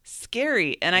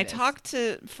scary. And I is. talked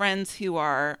to friends who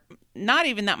are not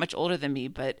even that much older than me,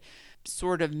 but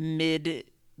sort of mid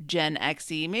Gen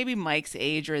Xy, maybe Mike's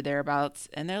age or thereabouts,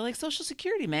 and they're like, Social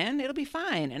Security, man, it'll be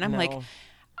fine. And I'm like, No.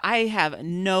 I have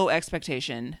no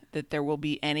expectation that there will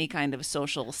be any kind of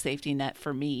social safety net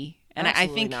for me. And I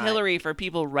Absolutely think not. Hillary, for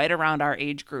people right around our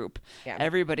age group, Yeah.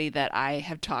 everybody that I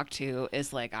have talked to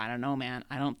is like, I don't know, man.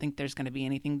 I don't think there's going to be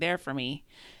anything there for me.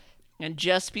 And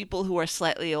just people who are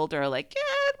slightly older are like,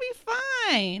 yeah, it'll be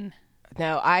fine.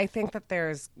 No, I think that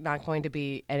there's not going to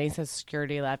be any Social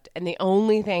Security left. And the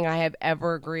only thing I have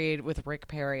ever agreed with Rick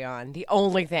Perry on, the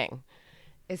only thing,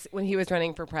 is when he was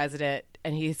running for president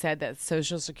and he said that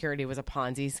Social Security was a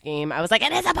Ponzi scheme. I was like,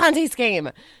 it is a Ponzi scheme.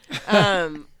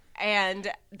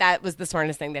 And that was the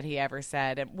smartest thing that he ever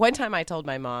said. And one time I told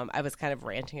my mom, I was kind of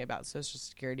ranting about Social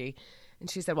Security. And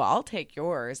she said, well, I'll take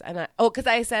yours. And because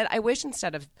I said, I wish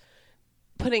instead of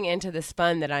putting into this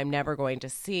fund that I'm never going to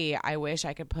see, I wish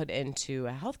I could put into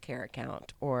a healthcare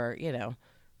account, or,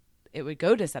 it would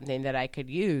go to something that I could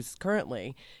use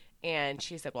currently. And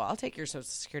she said, well, I'll take your Social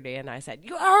Security. And I said,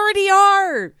 you already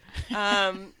are.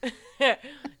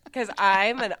 Because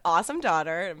I'm an awesome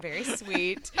daughter. I'm very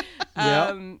sweet.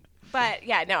 But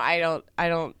yeah, no, I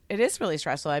don't, it is really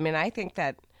stressful. I mean, I think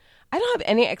that I don't have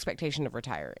any expectation of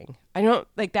retiring. I don't,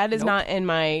 like, that is not in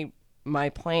my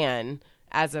plan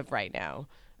as of right now.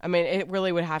 I mean, it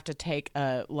really would have to take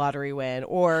a lottery win,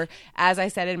 or, as I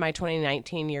said in my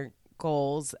 2019 year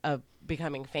goals of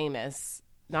becoming famous,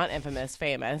 not infamous,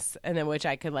 famous, and then which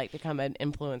I could like become an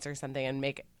influencer or something and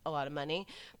make a lot of money.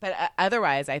 But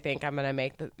otherwise, I think I'm going to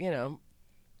make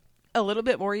a little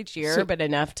bit more each year, but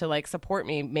enough to like support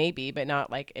me maybe, but not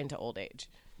like into old age.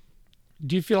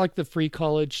 Do you feel like the free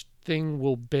college thing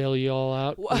will bail you all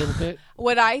out a little bit?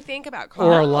 What I think about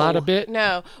college, or a lot of it?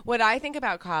 No, what I think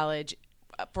about college,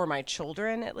 for my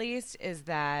children at least, is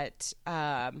that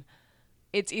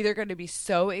it's either going to be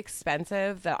so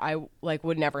expensive that I like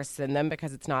would never send them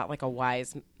because it's not like a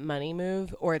wise money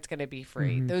move, or it's going to be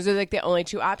free. Mm-hmm. Those are like the only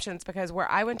two options, because where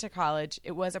I went to college,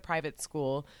 it was a private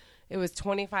school. It was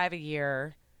 $25 a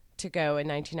year to go in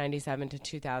 1997 to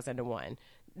 2001.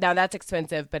 Now that's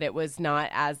expensive, but it was not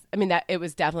as, that it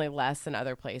was definitely less than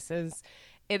other places.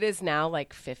 It is now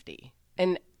like 50.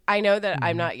 And I know that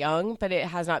I'm not young, but it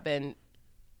has not been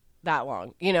that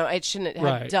long. It shouldn't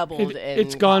have doubled.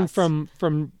 It's gone from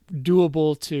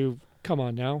doable to, come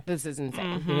on now. This is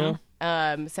insane. You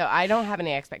know? So I don't have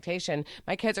any expectation.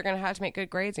 My kids are going to have to make good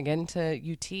grades and get into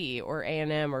UT or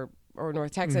A&M or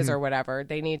North Texas or whatever.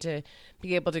 They need to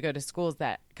be able to go to schools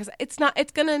that, because it's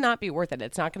going to not be worth it.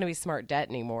 It's not going to be smart debt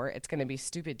anymore. It's going to be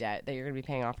stupid debt that you're going to be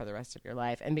paying off for the rest of your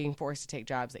life, and being forced to take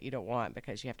jobs that you don't want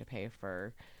because you have to pay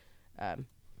for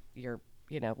your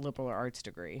liberal arts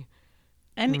degree.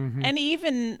 And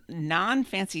even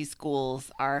non-fancy schools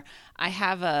are. I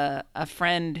have a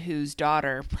friend whose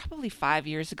daughter probably 5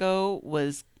 years ago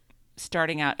was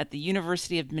starting out at the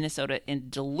University of Minnesota in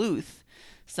Duluth.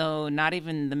 So not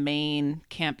even the main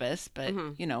campus, but,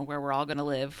 where we're all going to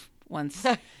live once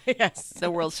Yes. the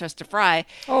world starts to fry.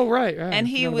 Oh, right. And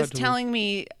he was telling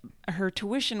me her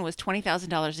tuition was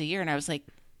 $20,000 a year. And I was like,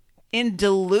 in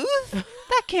Duluth?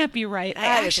 That can't be right.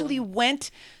 I actually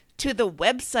went to the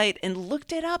website and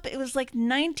looked it up. It was like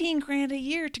 $19,000 a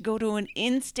year to go to an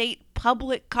in-state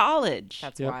public college.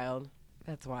 That's wild.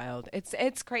 That's wild.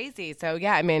 It's crazy. So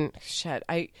yeah, shit.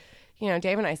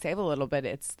 Dave and I save a little bit.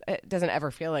 It doesn't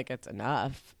ever feel like it's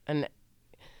enough, and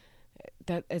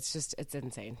that it's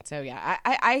insane. So yeah,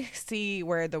 I see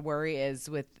where the worry is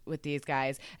with these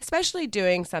guys, especially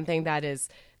doing something that is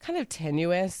kind of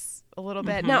tenuous a little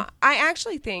bit. Now, I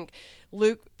actually think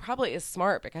Luke probably is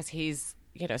smart because he's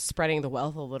spreading the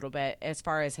wealth a little bit as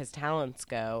far as his talents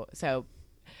go. So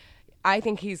I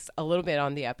think he's a little bit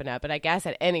on the up and up, but I guess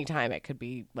at any time it could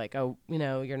be like, oh,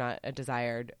 you're not a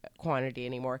desired quantity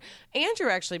anymore. Andrew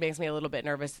actually makes me a little bit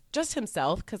nervous, just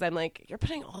himself, because I'm like, you're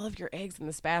putting all of your eggs in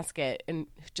this basket, and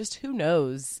just who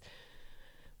knows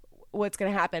what's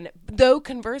going to happen. Though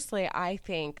conversely, I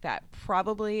think that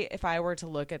probably if I were to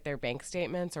look at their bank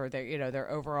statements or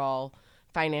their overall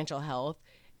financial health,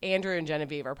 Andrew and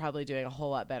Genevieve are probably doing a whole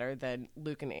lot better than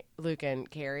Luke and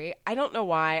Carrie. I don't know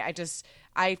why.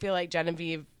 I feel like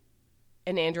Genevieve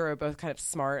and Andrew are both kind of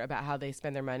smart about how they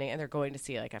spend their money, and they're going to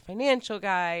see like a financial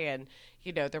guy, and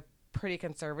they're pretty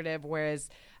conservative. Whereas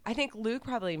I think Luke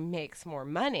probably makes more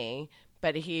money,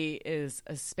 but he is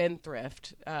a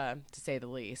spendthrift, to say the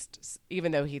least,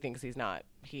 even though he thinks he's not.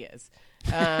 He is.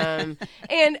 And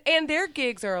their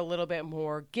gigs are a little bit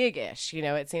more gig-ish.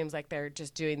 It seems like they're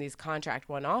just doing these contract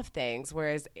one-off things,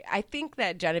 whereas I think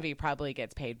that Genevieve probably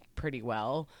gets paid pretty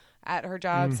well at her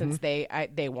job, since they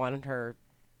wanted her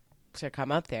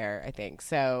come up there, I think.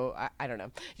 So I don't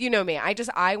know. You know me.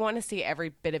 I want to see every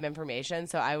bit of information,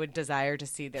 so I would desire to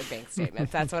see their bank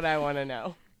statements. That's what I want to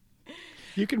know.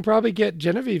 You can probably get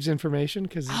Genevieve's information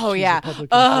because Oh yeah.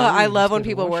 I love when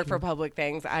people work for public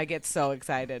things. I get so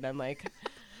excited. I'm like,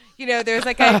 there's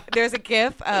a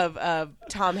GIF of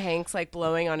Tom Hanks like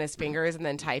blowing on his fingers and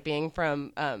then typing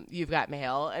from You've Got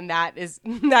Mail, and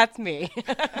that's me.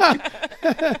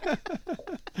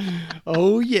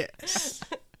 Oh yes.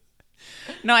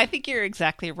 No, I think you're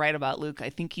exactly right about Luke. I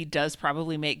think he does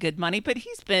probably make good money, but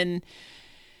he's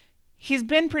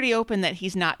been pretty open that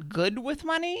he's not good with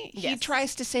money. Yes. He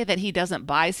tries to say that he doesn't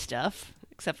buy stuff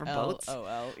except for boats.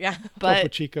 Oh, yeah. But Topo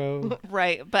Chico.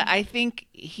 right, but I think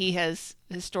he has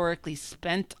historically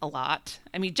spent a lot.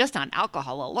 I mean, just on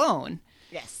alcohol alone,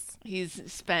 Yes.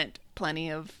 he's spent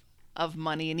plenty of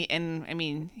money, and I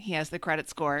mean, he has the credit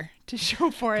score to show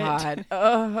for it.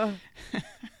 God.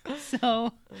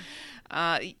 So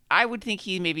I would think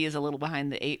he maybe is a little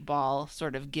behind the 8 ball,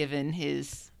 sort of given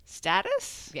his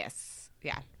status. Yes.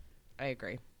 Yeah. I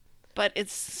agree. But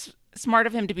it's smart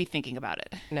of him to be thinking about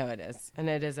it. No, it is. And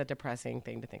it is a depressing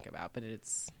thing to think about, but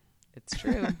it's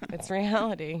true. It's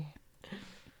reality.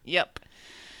 Yep.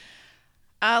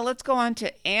 Let's go on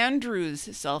to Andrew's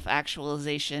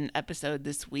self-actualization episode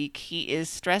this week. He is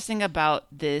stressing about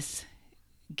this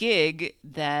gig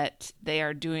that they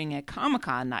are doing at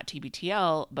Comic-Con, not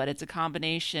TBTL, but it's a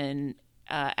combination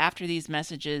After These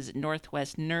Messages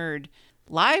Northwest Nerd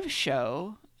live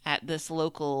show at this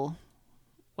local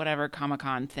whatever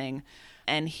Comic-Con thing.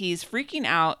 And he's freaking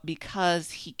out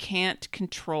because he can't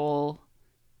control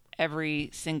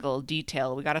every single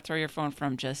detail. We got to throw your phone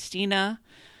from Justina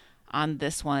on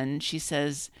this one. She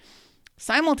says,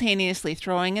 simultaneously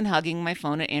throwing and hugging my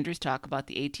phone at Andrew's talk about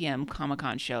the ATM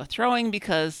Comic-Con show. Throwing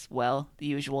because, well, the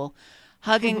usual.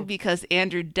 Hugging because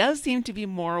Andrew does seem to be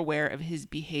more aware of his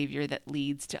behavior that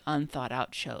leads to unthought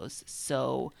out shows.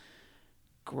 So,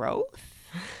 growth?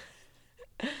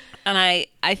 And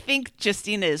I think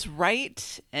Justina is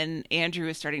right, and Andrew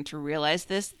is starting to realize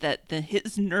this, that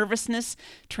his nervousness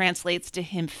translates to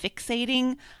him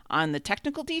fixating on the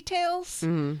technical details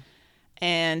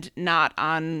and not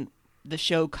on the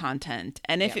show content.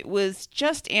 And if it was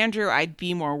just Andrew, I'd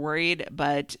be more worried,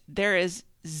 but there is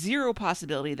zero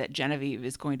possibility that Genevieve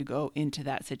is going to go into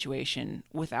that situation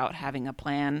without having a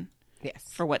plan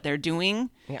for what they're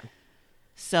doing. Yeah.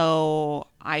 So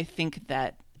I think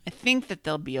that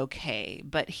they'll be okay,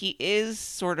 but he is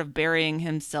sort of burying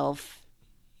himself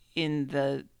in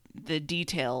the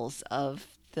details of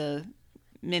the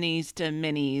minis to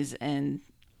minis and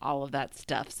all of that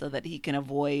stuff so that he can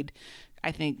avoid,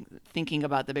 I think, thinking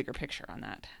about the bigger picture on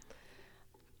that.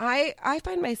 I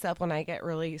find myself when I get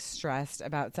really stressed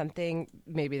about something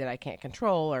maybe that I can't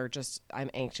control or just I'm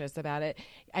anxious about it,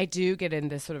 I do get in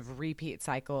this sort of repeat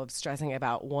cycle of stressing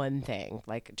about one thing,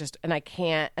 and I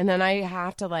can't, and then I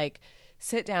have to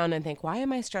sit down and think, why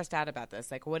am I stressed out about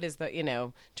this? What is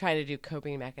the, trying to do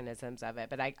coping mechanisms of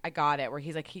it. But I got it where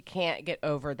he's he can't get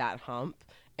over that hump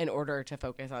in order to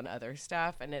focus on other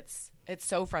stuff. And it's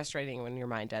so frustrating when your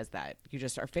mind does that. You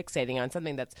just are fixating on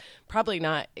something that's probably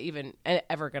not even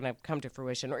ever going to come to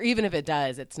fruition. Or even if it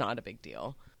does, it's not a big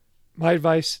deal. My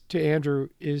advice to Andrew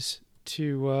is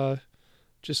to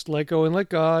just let go and let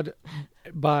God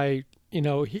by,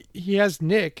 he has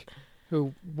Nick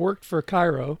who worked for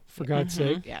Cairo, for God's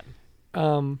sake. Yeah.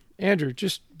 Andrew,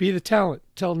 just be the talent.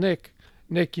 Tell Nick,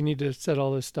 you need to set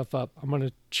all this stuff up. I'm going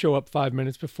to show up 5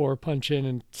 minutes before, punch in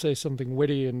and say something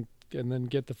witty and then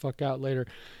get the fuck out later.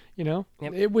 Yep.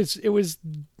 It was,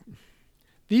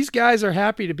 these guys are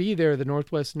happy to be there, the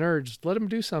Northwest Nerds. Let them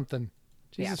do something.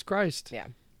 Jesus Christ. Yeah.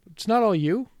 It's not all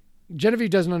you. Genevieve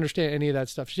doesn't understand any of that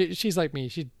stuff. She's like me.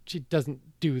 She doesn't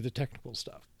do the technical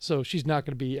stuff. So she's not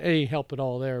going to be any help at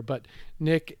all there. But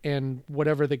Nick and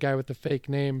whatever the guy with the fake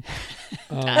name.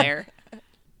 Dyer.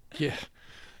 Yeah.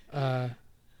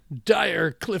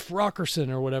 Dyer Cliff Rockerson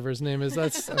or whatever his name is.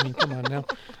 Come on now.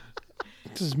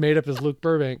 This is made up as Luke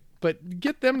Burbank. But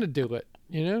get them to do it.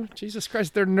 Jesus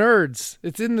Christ, they're nerds.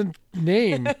 It's in the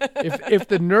name. If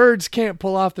the nerds can't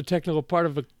pull off the technical part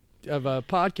of a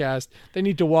podcast, they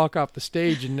need to walk off the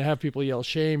stage and have people yell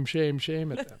shame, shame,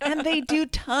 shame at them. And they do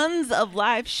tons of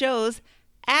live shows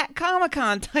at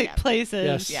Comic-Con type places.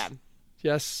 Yes. Yeah.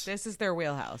 Yes. This is their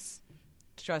wheelhouse.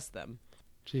 Trust them.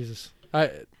 Jesus.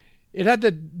 It had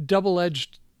the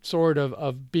double-edged sword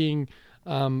of being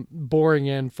boring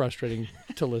and frustrating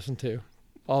to listen to,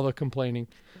 all the complaining.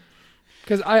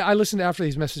 Because I listened after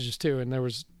these messages too, and there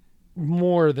was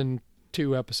more than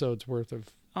 2 episodes worth of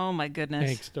Oh my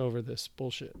goodness. angst over this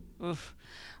bullshit. Oof.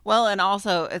 Well, and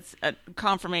also it's a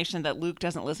confirmation that Luke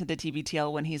doesn't listen to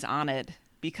TBTL when he's on it,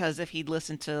 because if he'd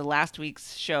listened to last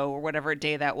week's show or whatever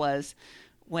day that was,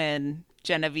 when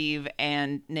Genevieve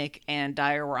and Nick and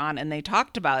Dyer were on and they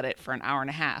talked about it for an hour and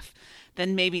a half,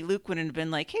 then maybe Luke wouldn't have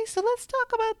been like, hey, so let's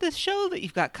talk about this show that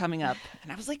you've got coming up.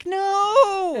 And I was like,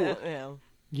 no. Yeah.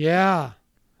 Yeah.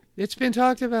 It's been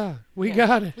talked about. We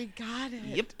got it. We got it.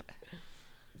 Yep.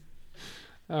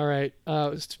 All right.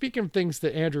 Speaking of things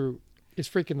that Andrew is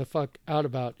freaking the fuck out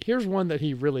about, here's one that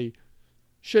he really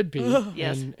should be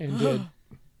Yes. and did.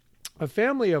 A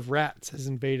family of rats has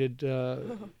invaded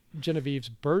Genevieve's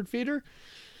bird feeder.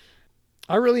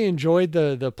 I really enjoyed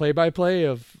the play-by-play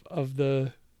of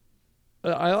the.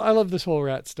 I love this whole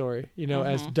rat story. You know,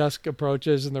 as dusk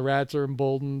approaches and the rats are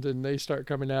emboldened and they start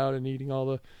coming out and eating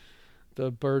all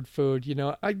the bird food. You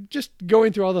know, I just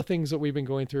going through all the things that we've been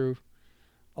going through,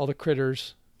 all the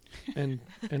critters, and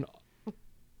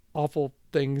awful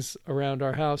things around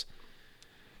our house.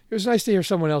 It was nice to hear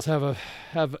someone else have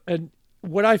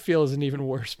what I feel is an even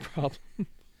worse problem.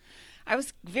 I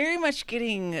was very much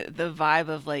getting the vibe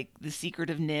of like The Secret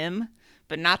of Nim,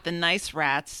 but not the nice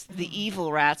rats, the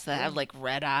evil rats that have like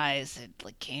red eyes that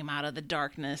like came out of the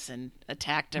darkness and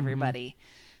attacked everybody.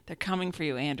 They're coming for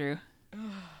you, Andrew.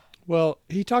 Well,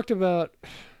 he talked about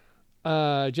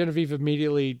Genevieve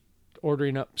immediately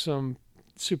ordering up some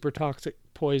super toxic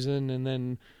poison, and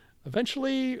then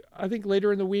eventually, I think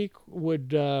later in the week,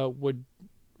 would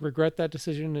regret that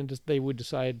decision, and they would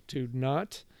decide to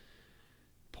not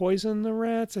poison the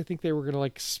rats. I think they were going to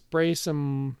like spray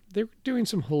some. They were doing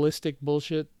some holistic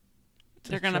bullshit.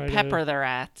 They're going to pepper the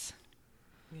rats.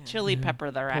 Chili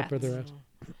pepper the rats. Pepper the rats.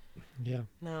 Yeah.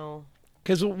 No.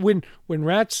 Because when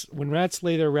rats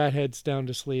lay their rat heads down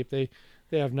to sleep, they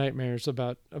have nightmares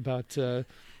about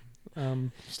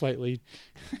slightly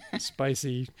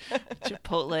spicy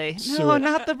Chipotle. Suet. No,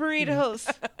 not the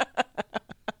burritos.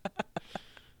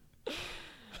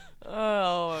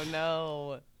 Oh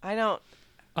no. I don't.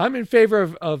 I'm in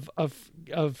favor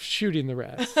of shooting the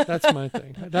rats. That's my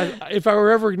thing. If I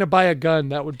were ever going to buy a gun,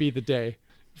 that would be the day.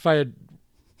 If I had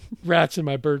rats in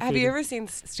my bird Have feeder. you ever seen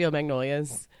Steel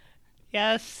Magnolias?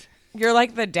 Yes. You're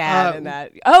like the dad in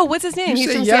that. Oh, what's his name? You He's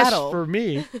say from yes Seattle. for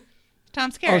me.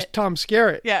 Tom Oh, Skerritt. Tom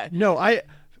Skerritt. Yeah. No, I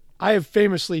have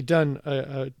famously done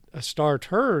a star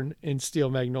turn in Steel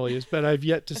Magnolias, but I've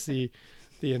yet to see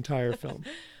the entire film.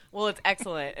 Well, it's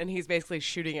excellent, and he's basically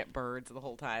shooting at birds the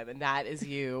whole time, and that is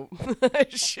you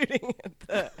shooting at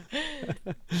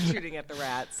the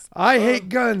rats. I hate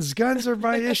guns. Guns are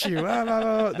my issue. Ah, blah, blah,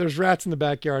 blah. There's rats in the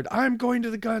backyard. I'm going to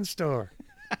the gun store.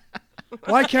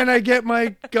 Why can't I get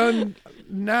my gun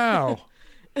now?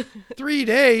 3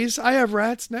 days. I have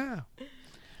rats now.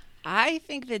 I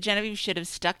think that Genevieve should have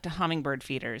stuck to hummingbird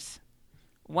feeders.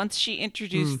 Once she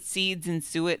introduced seeds and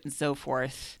suet and so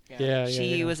forth, Yeah.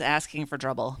 she was asking for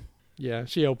trouble. Yeah,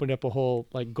 she opened up a whole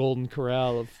like golden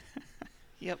corral of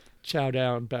Yep. chow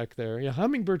down back there. Yeah,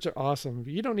 hummingbirds are awesome.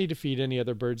 You don't need to feed any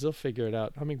other birds. They'll figure it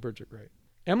out. Hummingbirds are great.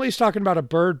 Emily's talking about a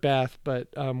bird bath, but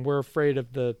we're afraid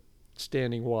of the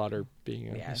standing water being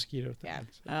a mosquito thing. Yeah.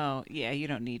 So. Oh, yeah, you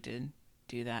don't need to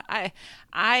do that.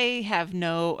 I have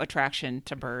no attraction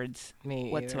to birds Me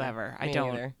either. whatsoever. I Me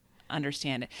don't either.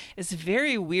 understand it. It's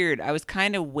very weird. I was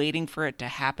kind of waiting for it to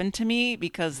happen to me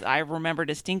because I remember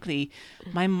distinctly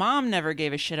my mom never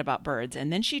gave a shit about birds,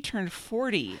 and then she turned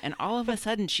 40 and all of a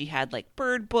sudden she had like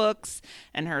bird books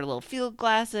and her little field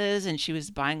glasses, and she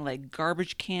was buying like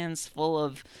garbage cans full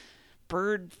of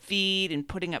bird feed and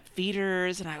putting up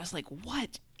feeders, and I was like,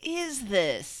 what is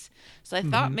this? So I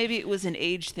thought maybe it was an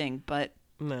age thing, but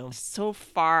No. so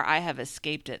far I have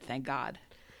escaped it, thank God.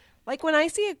 Like when I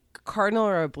see a cardinal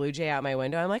or a blue jay out my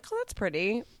window, I'm like, oh, that's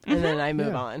pretty. And then I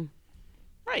move on.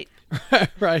 Right.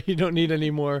 Right, you don't need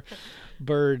any more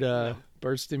bird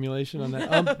stimulation on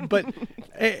that. But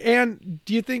and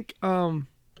do you think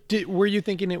were you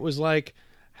thinking it was like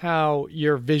how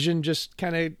your vision just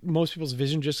kind of most people's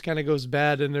vision just kind of goes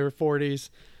bad in their 40s,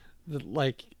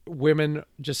 like women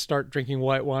just start drinking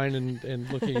white wine and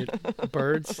looking at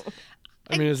birds?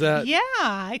 I mean, is that? Yeah,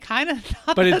 I kind of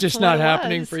thought But it's that's just what not it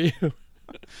happening was. for you.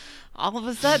 All of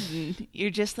a sudden, you're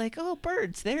just like, oh,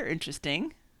 birds, they're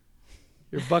interesting.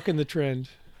 You're bucking the trend.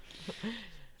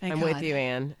 Thank I'm God. with you,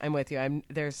 Anne. I'm with you.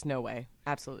 There's no way.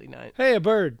 Absolutely not. Hey, a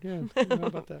bird. Yeah, how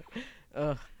about that?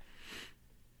 Ugh.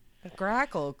 A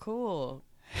grackle. Cool.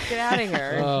 Get out of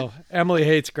here. Oh, Emily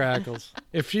hates grackles.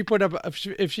 If she put up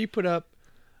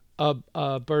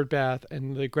a bird bath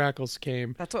and the grackles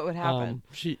came, That's what would happen.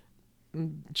 she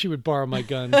would borrow my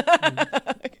gun.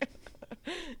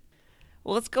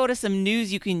 Well, let's go to some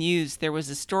news you can use. There was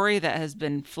a story that has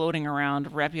been floating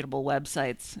around reputable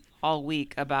websites all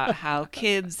week about how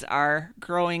kids are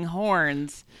growing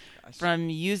horns from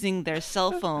using their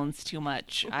cell phones too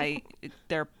much.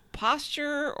 Their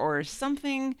posture or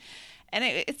something, and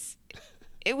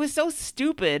it was so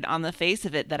stupid on the face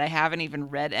of it that I haven't even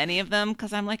read any of them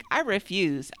because I'm like, I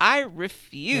refuse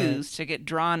to get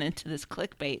drawn into this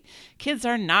clickbait. Kids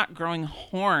are not growing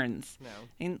horns. No.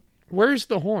 I mean, Where's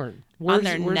the horn? on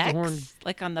their where's necks, the horn?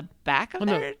 like on the back of On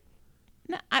the- their.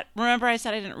 No, remember, I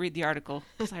said I didn't read the article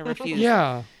because I refused.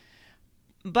 Yeah.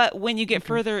 But when you get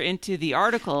further into the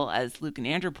article, as Luke and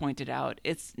Andrew pointed out,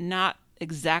 it's not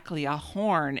exactly a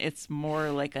horn. It's more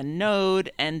like a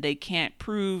node, and they can't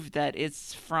prove that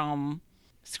it's from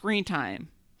screen time.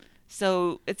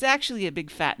 So it's actually a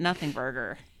big fat nothing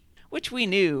burger, which we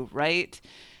knew, right?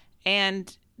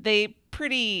 And they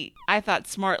pretty, I thought,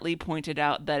 smartly pointed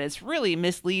out that it's really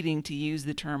misleading to use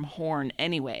the term horn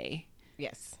anyway,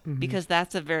 Yes. because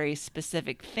that's a very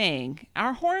specific thing.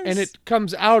 Our horns... And it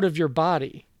comes out of your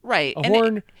body. Right. A and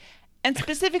horn. and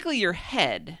specifically your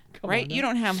head, right? on now. You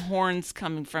don't have horns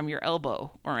coming from your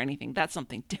elbow or anything. That's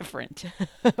something different.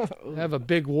 I have a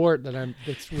big wart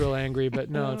that's real angry, but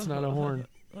no, it's not a horn.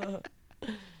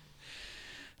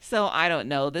 So I don't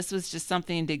know. This was just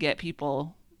something to get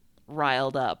people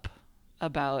riled up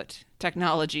about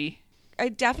technology. I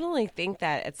definitely think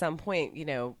that at some point,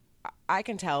 I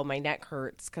can tell my neck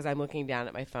hurts because I'm looking down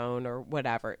at my phone or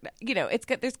whatever.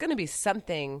 There's going to be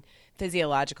something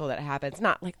physiological that happens,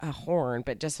 not like a horn,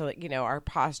 but just so like, our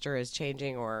posture is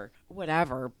changing or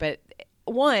whatever. But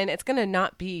one, it's going to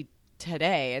not be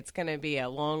today. It's going to be a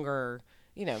longer,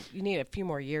 you need a few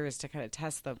more years to kind of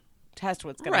test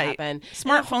what's going to happen.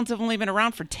 Smartphones have only been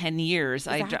around for 10 years.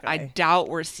 Exactly. I doubt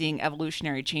we're seeing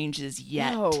evolutionary changes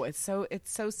yet. No, it's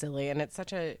so silly, and it's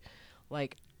such a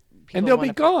like. And people they'll be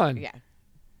wanna gone.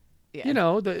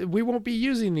 Yeah. We won't be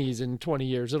using these in 20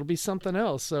 years. It'll be something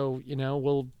else. So,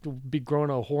 we'll be growing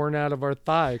a horn out of our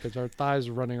thigh because our thighs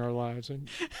are running our lives. And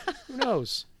who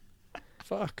knows?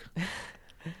 Fuck.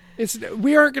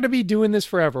 We aren't going to be doing this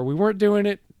forever. We weren't doing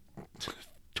it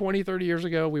 20, 30 years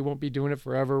ago. We won't be doing it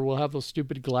forever. We'll have those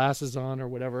stupid glasses on or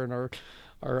whatever, and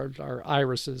our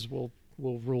irises will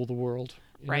rule the world.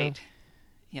 you know? Right.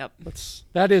 Yep.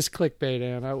 That is clickbait,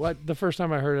 Anne. The first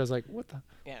time I heard it, I was like, what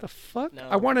the fuck? No.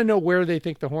 I want to know where they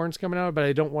think the horn's coming out, but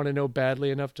I don't want to know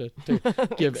badly enough to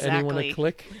give anyone a Exactly.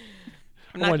 click.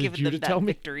 I'm I not wanted giving you them to that tell me.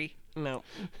 victory. No,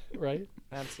 Right?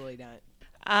 absolutely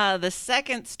not. The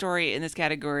second story in this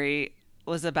category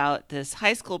was about this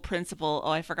high school principal.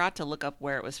 Oh, I forgot to look up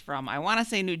where it was from. I want to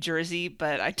say New Jersey,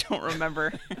 but I don't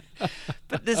remember.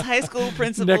 But this high school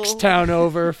principal... Next town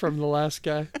over from the last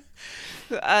guy.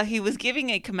 He was giving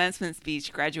a commencement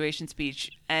speech, graduation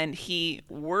speech, and he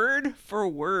word for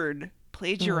word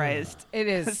plagiarized It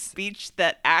a is. speech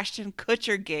that Ashton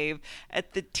Kutcher gave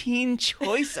at the Teen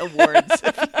Choice Awards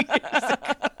a few years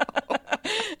ago.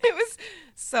 It was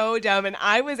so dumb. And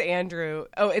I was Andrew.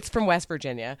 Oh, it's from West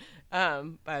Virginia,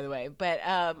 by the way. But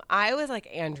I was like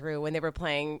Andrew when they were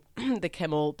playing the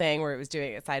Kimmel thing where it was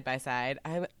doing it side by side.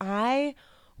 I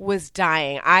was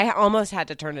dying. I almost had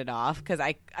to turn it off because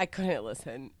I couldn't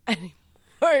listen anymore.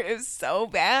 It was so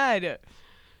bad.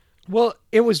 Well,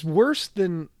 it was worse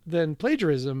than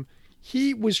plagiarism.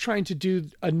 He was trying to do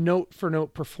a note for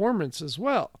note performance as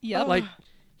well. Yep. Like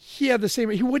he had the same.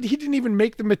 He didn't even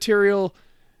make the material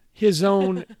his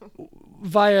own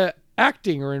via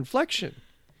acting or inflection.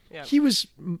 Yep. He was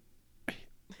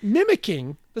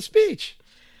mimicking the speech.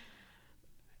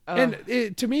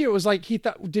 And to me, it was like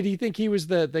did he think he was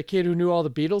the kid who knew all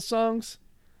the Beatles songs?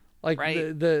 Like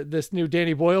Right. this new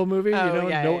Danny Boyle movie, Oh,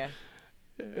 yeah.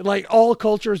 like all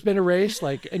culture has been erased.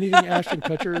 Like anything Ashton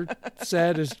Kutcher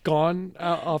said is gone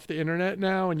off the internet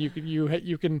now, and you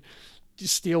can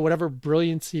steal whatever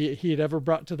brilliance he had ever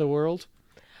brought to the world.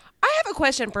 I have a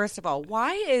question, first of all.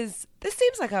 Why is this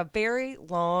seems like a very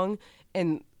long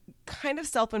and kind of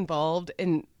self-involved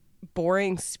and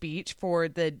boring speech for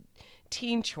the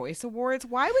Teen Choice Awards?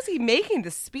 Why was he making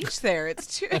the speech there?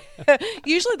 It's too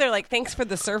usually they're like, thanks for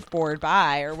the surfboard,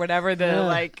 bye, or whatever the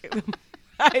like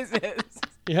prize is.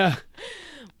 Yeah.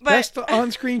 But Best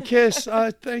on-screen kiss.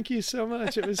 Thank you so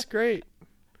much. It was great.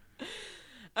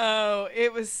 oh,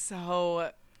 it was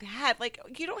so bad. Like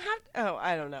you don't have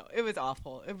I don't know. It was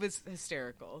awful. It was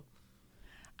hysterical.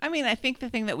 I mean, I think the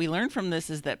thing that we learned from this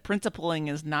is that principling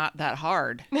is not that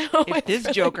hard. No, If this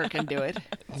joker can do it.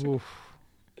 Oof.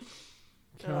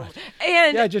 God.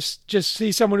 And Yeah, just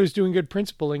see someone who's doing good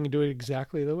principling and do it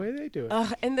exactly the way they do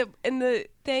it. and the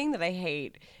thing that I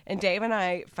hate, and Dave and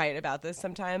I fight about this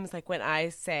sometimes, like when I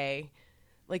say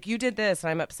like, you did this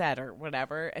and I'm upset or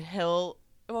whatever. And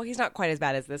he's not quite as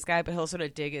bad as this guy, but he'll sort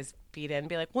of dig his feet in and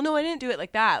be like, well, no, I didn't do it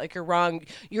like that. Like, you're wrong.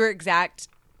 Your exact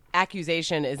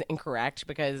accusation is incorrect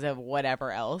because of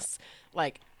whatever else,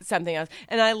 like something else.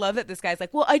 And I love that this guy's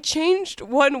like, well, I changed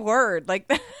one word.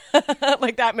 Like,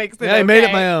 like that makes it Yeah, I okay. made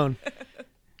it my own.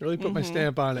 Really put my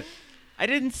stamp on it. I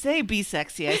didn't say be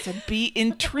sexy. I said be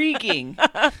intriguing.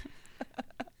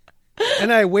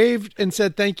 And I waved and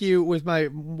said thank you with my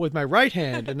right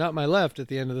hand and not my left at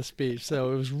the end of the speech.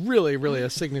 So it was really, really a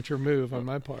signature move on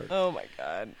my part. Oh my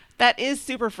God. That is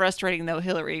super frustrating, though,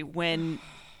 Hillary, when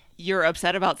you're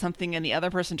upset about something and the other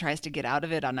person tries to get out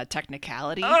of it on a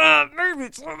technicality. Maybe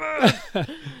it's so bad.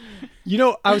 You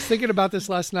know, I was thinking about this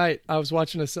last night. I was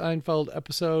watching a Seinfeld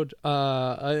episode,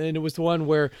 and it was the one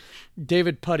where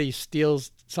David Puddy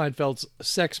steals Seinfeld's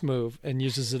sex move and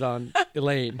uses it on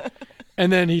Elaine.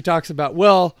 And then he talks about,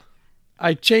 well,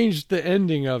 I changed the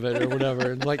ending of it or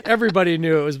whatever. And like, everybody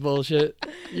knew it was bullshit.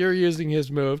 You're using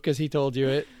his move because he told you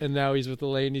it, and now he's with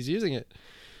Elaine. He's using it.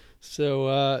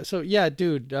 So yeah,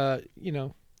 dude, you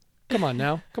know, come on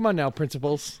now,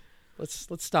 principals. Let's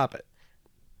stop it.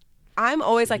 I'm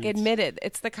always like, admit it.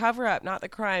 It's the cover up, not the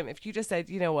crime. If you just said,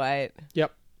 you know what?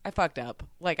 Yep. I fucked up.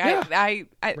 Like, Yeah. I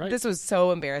Right. this was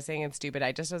so embarrassing and stupid.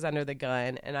 I just was under the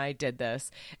gun and I did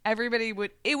this. It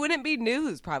wouldn't be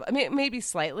news probably. I mean, maybe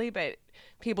slightly, but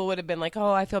people would have been like,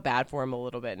 oh, I feel bad for him a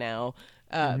little bit now.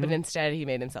 But instead he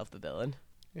made himself the villain.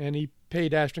 And he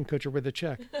paid Ashton Kutcher with a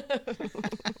check.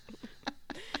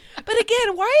 But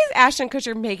again, why is Ashton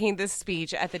Kutcher making this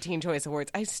speech at the Teen Choice Awards?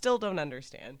 I still don't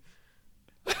understand.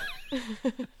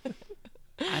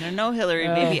 I don't know, Hillary.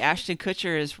 Maybe Ashton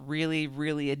Kutcher is really,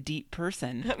 really a deep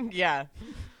person. Yeah.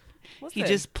 He Listen,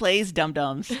 just plays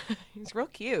dum-dums. he's real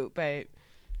cute, but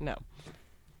no.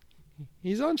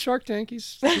 He's on Shark Tank.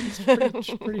 He's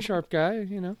a pretty sharp guy,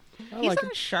 you know. I He's like on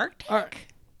him. Shark Tank. All right.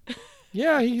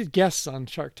 Yeah, he guests on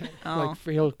Shark Tank. Oh.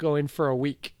 Like he'll go in for a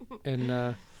week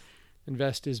and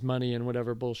invest his money in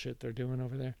whatever bullshit they're doing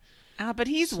over there. But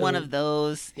he's one of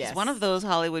those. Yes. He's one of those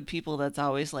Hollywood people that's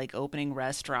always like opening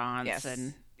restaurants Yes.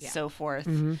 and Yeah. so forth.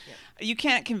 Mm-hmm. You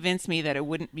can't convince me that it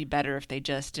wouldn't be better if they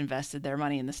just invested their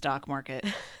money in the stock market.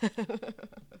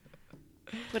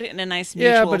 Put it in a nice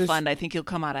Yeah, mutual but it's- fund. I think you'll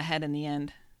come out ahead in the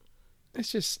end.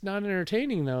 It's just not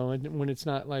entertaining though, and when it's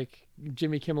not like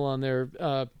Jimmy Kimmel on there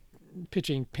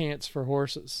pitching pants for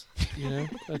horses, you know,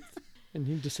 and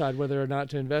you decide whether or not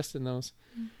to invest in those.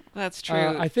 That's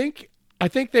true. I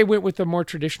think they went with the more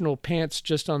traditional pants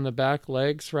just on the back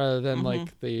legs rather than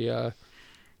like the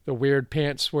weird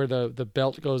pants where the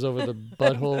belt goes over the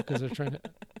butthole because they're trying to,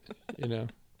 you know,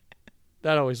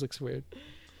 that always looks weird.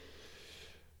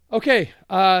 Okay,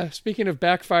 speaking of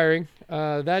backfiring,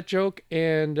 that joke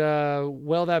and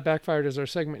that backfired is our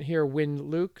segment here. When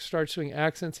Luke starts doing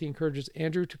accents, he encourages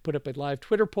Andrew to put up a live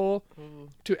Twitter poll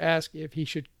to ask if he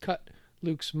should cut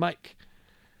Luke's mic.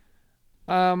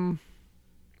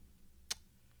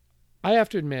 I have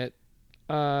to admit,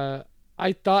 I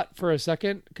thought for a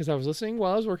second, because I was listening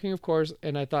while I was working, of course,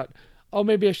 and I thought, oh,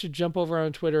 maybe I should jump over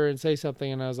on Twitter and say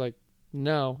something, and I was like,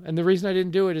 no. And the reason I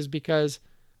didn't do it is because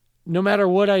no matter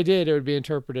what I did, it would be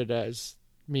interpreted as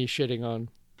me shitting on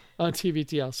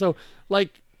TVTL. So,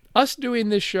 like, us doing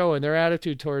this show and their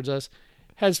attitude towards us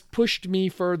has pushed me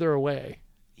further away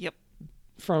Yep.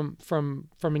 from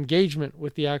engagement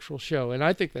with the actual show, and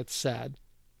I think that's sad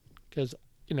because,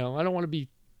 you know, I don't want to be.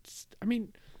 I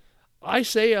mean, I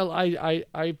say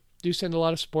I do send a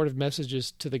lot of supportive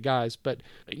messages to the guys, but,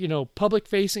 you know, public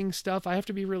facing stuff, I have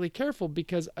to be really careful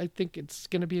because I think it's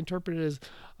going to be interpreted as,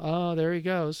 oh, there he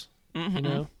goes, you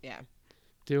know, Yeah.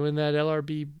 doing that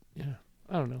LRB. Yeah,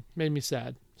 I don't know, made me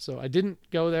sad. So I didn't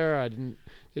go there. I didn't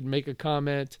make a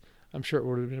comment. I'm sure it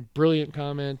would have been a brilliant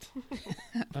comment.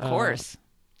 Of course.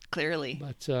 Clearly.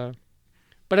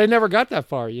 But I never got that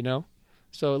far, you know.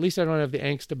 So at least I don't have the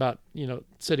angst about, you know,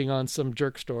 sitting on some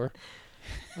jerk store.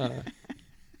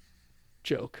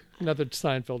 Joke. Another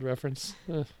Seinfeld reference.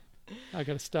 I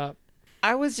gotta stop.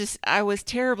 I was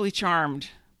terribly charmed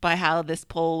by how this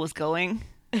poll was going.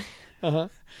 Uh-huh.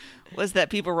 Was that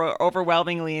people were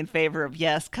overwhelmingly in favor of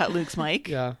yes, cut Luke's mic.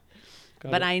 Yeah.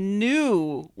 Got But it. I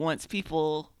knew once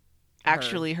people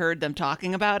actually heard them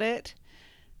talking about it,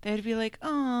 they'd be like,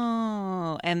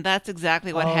 oh. And that's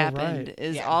exactly what Oh, happened, right.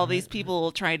 is Yeah. all these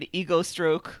people trying to ego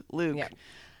stroke Luke. Yeah.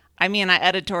 I mean, I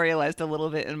editorialized a little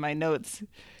bit in my notes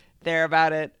there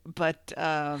about it, but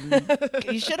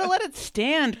you should have let it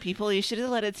stand, people. You should have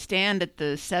let it stand at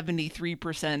the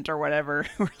 73% or whatever.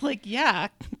 We're like, yeah,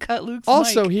 cut Luke's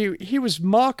Also, mic. he was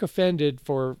mock offended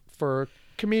for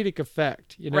comedic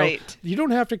effect. You know, Right. you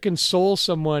don't have to console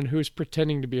someone who's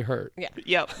pretending to be hurt. Yeah.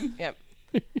 Yep. Yep.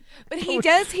 But he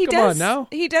does Come on now.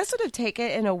 he does sort of take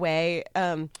it in a way,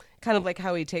 kind of like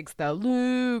how he takes the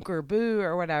Luke or Boo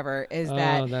or whatever, is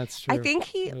that that's true. I think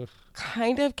he Ugh.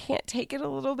 kind of can't take it a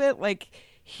little bit. Like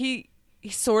he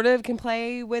sort of can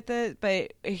play with it,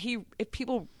 but if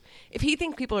he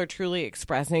thinks people are truly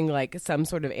expressing like some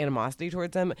sort of animosity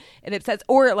towards him, it upsets,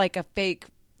 or like a fake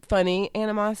funny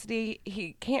animosity,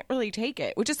 he can't really take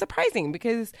it, which is surprising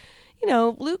because, you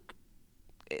know, Luke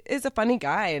is a funny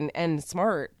guy and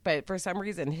smart, but for some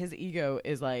reason his ego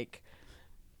is like,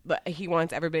 he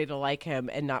wants everybody to like him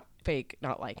and not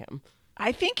like him.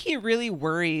 I think he really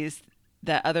worries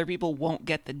that other people won't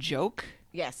get the joke.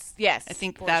 Yes. I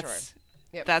think for that's sure.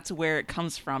 Yep. that's where it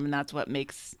comes from, and that's what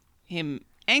makes him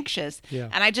anxious. Yeah.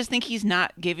 And I just think he's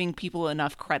not giving people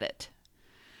enough credit.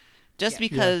 Just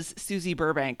because Susie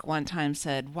Burbank one time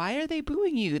said, "Why are they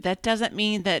booing you?" That doesn't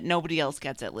mean that nobody else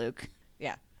gets it, Luke.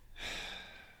 Yeah.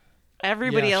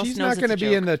 Everybody else she's knows not going to it's a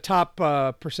be in joke. the top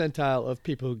percentile of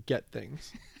people who get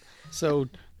things. So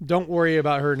don't worry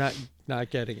about her not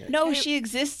getting it. No, she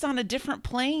exists on a different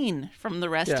plane from the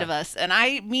rest Yeah. of us, and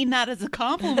I mean that as a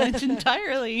compliment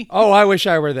entirely. Oh, I wish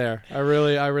I were there. I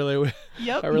really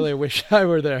Yep. I really wish I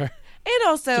were there. And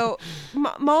also,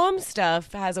 mom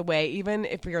stuff has a way, even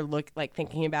if you're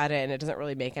thinking about it and it doesn't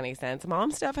really make any sense,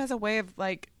 mom stuff has a way of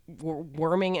like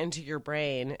worming into your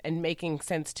brain and making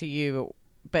sense to you,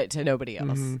 but to nobody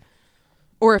else,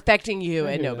 or affecting you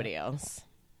and hear nobody else.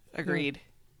 Agreed.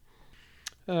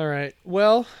 All right.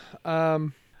 Well, I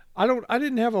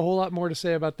didn't have a whole lot more to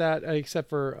say about that except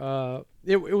for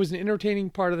it was an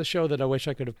entertaining part of the show that I wish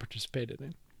I could have participated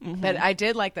in. But I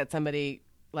did like that somebody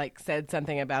said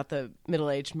something about the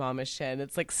middle-aged momish chin.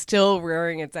 It's like still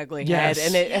rearing its ugly Yes. head,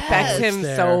 and it affects Yes. him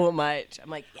There. so much. I'm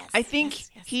like, yes. I think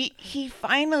he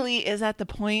finally is at the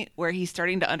point where he's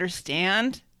starting to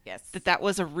understand yes. that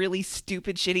was a really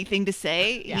stupid, shitty thing to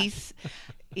say. Yeah.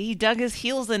 He dug his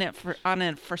heels in it for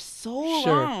so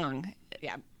Sure. long.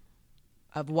 Yeah.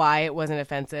 Of why it wasn't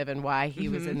offensive and why he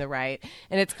was in the right.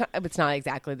 And it's not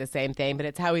exactly the same thing, but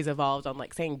it's how he's evolved on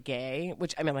like saying gay,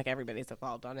 which I mean, like everybody's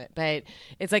evolved on it, but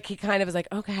it's like he kind of is like,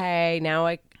 okay, now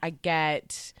I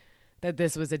get that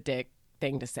this was a dick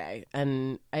thing to say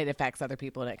and it affects other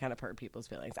people and it kind of hurt people's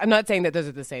feelings. I'm not saying that those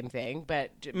are the same thing,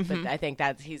 but I think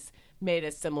that he's made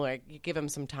a similar, you give him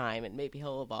some time and maybe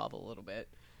he'll evolve a little bit.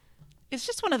 It's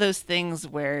just one of those things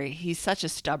where he's such a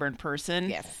stubborn person.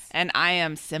 Yes. And I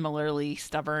am similarly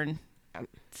stubborn.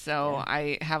 So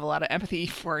I have a lot of empathy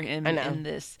for him I know. in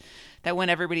this. That when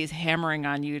everybody's hammering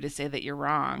on you to say that you're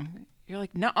wrong, you're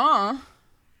like, nuh-uh.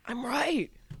 I'm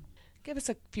right. Give us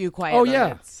a few quiet Oh, yeah.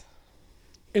 moments.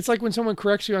 It's like when someone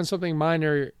corrects you on something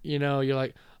minor, you know, you're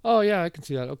like, oh, yeah, I can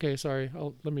see that. Okay, sorry.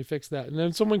 Let me fix that. And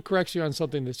then someone corrects you on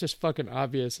something that's just fucking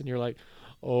obvious, and you're like,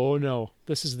 oh, no,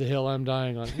 this is the hill I'm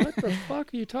dying on. What the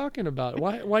fuck are you talking about?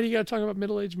 Why do you got to talk about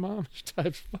middle-aged mom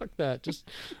types? Fuck that. Just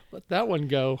let that one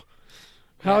go.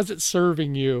 How is it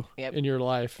serving you in your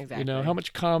life? You know, Exactly. how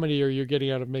much comedy are you getting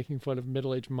out of making fun of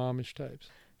middle-aged momish types?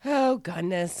 Oh,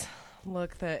 goodness.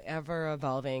 Look, the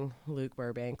ever-evolving Luke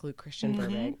Christian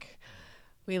Burbank.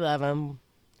 We love him.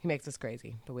 He makes us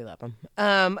crazy, but we love him.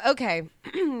 Okay,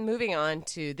 moving on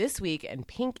to This Week in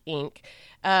Pink Ink.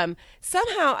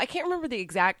 Somehow, I can't remember the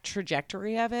exact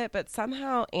trajectory of it, but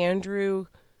somehow Andrew,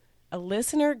 a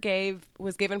listener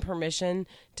was given permission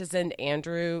to send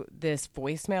Andrew this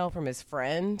voicemail from his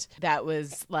friend that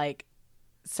was like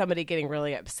somebody getting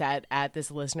really upset at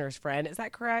this listener's friend. Is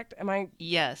that correct?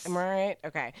 Yes. Am I right?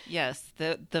 Okay. Yes.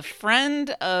 The friend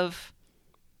of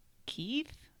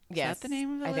Keith? Is Yes, that the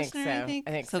name of the I think listener? so. I think.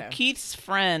 I think so. so. Keith's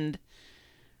friend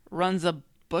runs a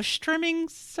bush trimming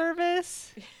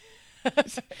service. I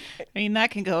mean,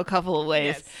 that can go a couple of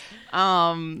ways. Yes.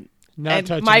 Not And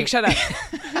touching Mike, it. shut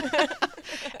up.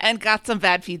 And got some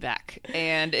bad feedback.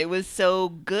 And it was so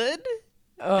good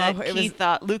that it Keith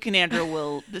thought Luke and Andrew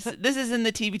will. This is in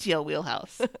the TBTL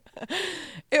wheelhouse.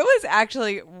 It was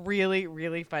actually really,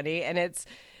 really funny. And it's,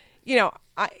 you know,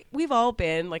 we've all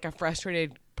been like a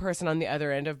frustrated person on the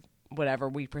other end of whatever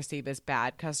we perceive as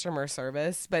bad customer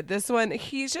service. But this one,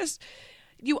 he's just,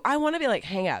 I want to be like,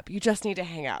 hang up. You just need to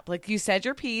hang up. Like, you said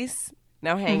your piece.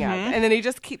 Now hang up. And then he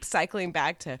just keeps cycling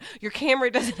back to, your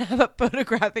camera doesn't have a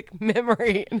photographic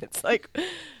memory. And it's like,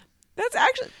 that's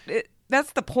actually,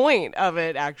 that's the point of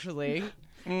it, actually.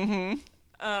 But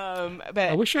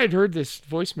I wish I'd heard this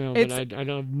voicemail, but It's- I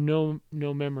don't have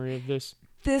no memory of this.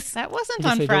 That wasn't I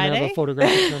guess on they don't have Friday. a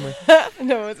photographic memory.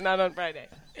 no, it's not on Friday.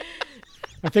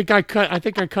 I think I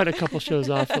cut a couple shows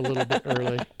off a little bit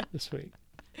early this week.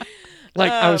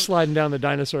 Like I was sliding down the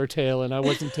dinosaur tail and I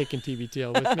wasn't taking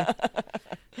TBTL with me.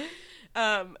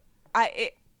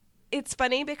 It's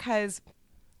funny because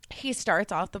he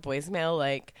starts off the voicemail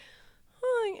like,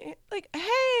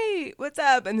 hey, what's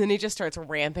up? And then he just starts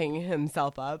ramping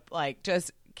himself up, like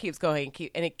just keeps going,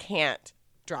 and he can't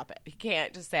drop it. He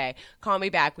can't just say, call me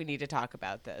back, we need to talk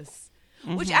about this.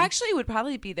 Which actually would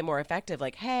probably be the more effective.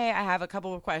 Like, hey, I have a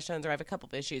couple of questions or I have a couple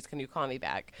of issues. Can you call me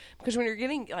back? Because when you're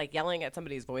getting like yelling at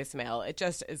somebody's voicemail, it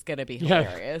just is going to be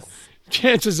hilarious.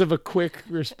 Chances of a quick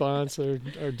response are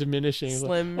diminishing.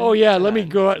 Slim. Like, oh yeah, let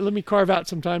me carve out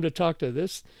some time to talk to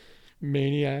this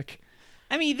maniac.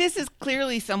 I mean, this is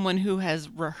clearly someone who has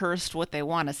rehearsed what they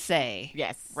want to say.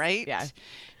 Yes. Right? Yeah.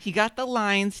 He got the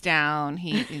lines down.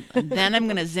 Then I'm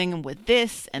going to zing him with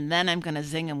this, and then I'm going to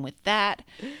zing him with that.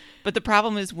 But the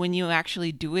problem is when you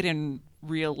actually do it in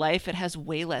real life, it has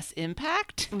way less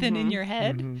impact than in your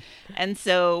head. And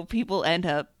so people end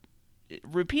up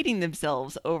repeating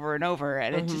themselves over and over,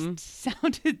 and it just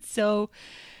sounded so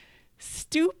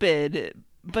stupid.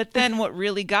 But then what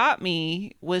really got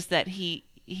me was that he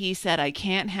said, I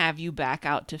can't have you back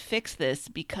out to fix this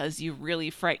because you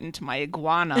really frightened my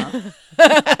iguana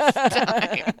last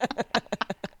time.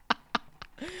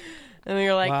 And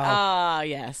you're like, Wow.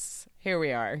 yes. Here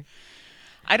we are.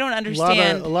 I don't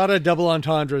understand. A lot of double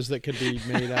entendres that could be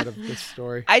made out of this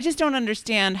story. I just don't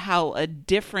understand how a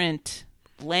different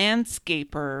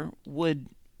landscaper would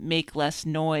make less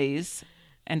noise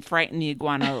and frighten the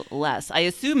iguana less. I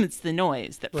assume it's the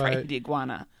noise that frightened the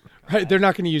iguana. Right, they're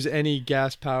not going to use any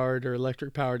gas-powered or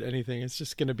electric-powered anything. It's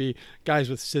just going to be guys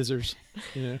with scissors,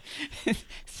 Snip,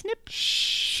 snip,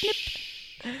 snip.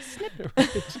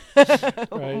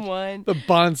 Right. One. The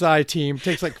bonsai team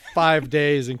takes like 5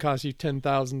 days and costs you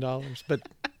 $10,000, but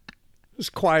it's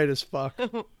quiet as fuck.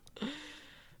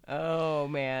 Oh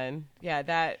man, yeah,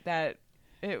 that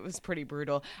it was pretty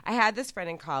brutal. I had this friend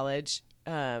in college,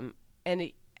 and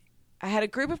I had a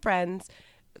group of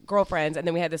girlfriends, and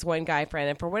then we had this one guy friend,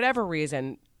 and for whatever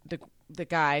reason, the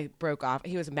guy broke off.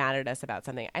 He was mad at us about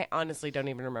something. I honestly don't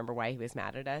even remember why he was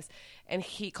mad at us, and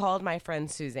he called my friend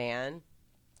Suzanne.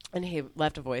 And he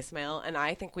left a voicemail, and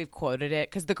I think we've quoted it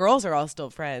because the girls are all still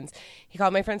friends. He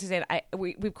called my friend Suzanne.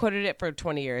 We've quoted it for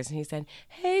 20 years, and he said,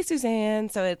 "Hey, Suzanne."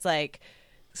 So it's like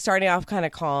starting off kind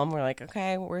of calm. We're like,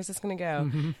 okay, where's this going to go?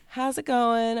 How's it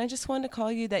going? I just wanted to call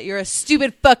you that you're a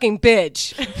stupid fucking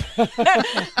bitch.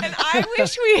 And I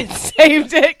wish we had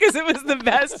saved it because it was the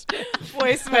best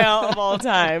voicemail of all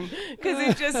time. Because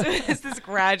it just is this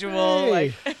gradual,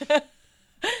 like...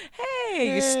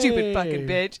 Hey, you stupid fucking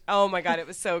bitch. Oh my God, it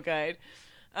was so good.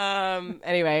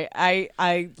 Anyway,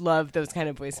 I love those kind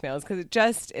of voicemails because it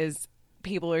just is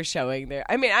people are showing their,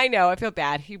 I mean, I know, I feel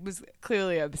bad. He was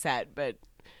clearly upset, but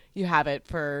you have it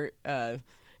for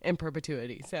in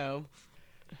perpetuity. So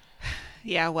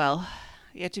Yeah, well,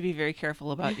 you have to be very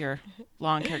careful about your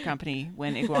lawn care company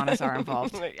when iguanas are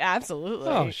involved. Absolutely.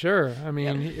 Oh, sure. I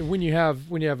mean, when you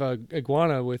have a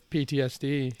iguana with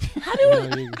PTSD,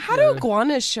 How do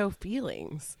iguanas show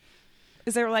feelings?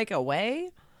 Is there like a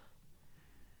way?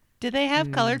 Do they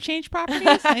have color change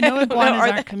properties? I know iguanas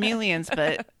aren't chameleons,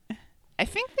 but I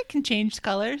think they can change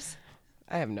colors.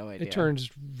 I have no idea. it turns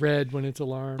red when it's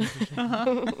alarmed.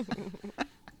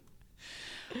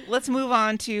 Let's move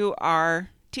on to our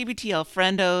TBTL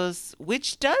Friendos,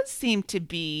 which does seem to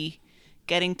be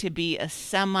getting to be a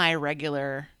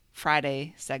semi-regular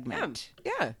Friday segment.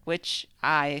 Yeah. Which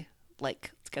I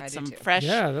like. Let's get I do some too. fresh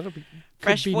Could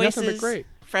fresh be nothing but voices, great.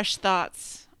 fresh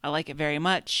thoughts. I like it very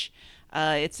much.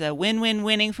 It's a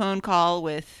win-win-winning phone call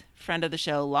with friend of the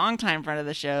show, longtime friend of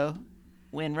the show,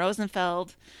 Win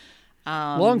Rosenfeld.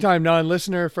 Long-time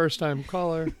non-listener, first-time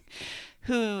caller.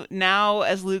 Who now,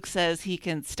 as Luke says, he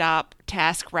can stop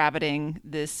task-rabbiting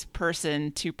this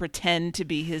person to pretend to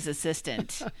be his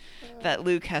assistant that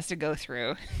Luke has to go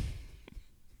through.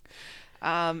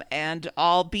 And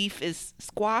all beef is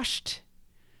squashed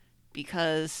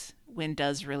because Win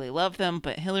does really love them.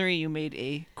 But Hillary, you made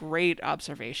a great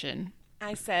observation.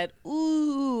 I said,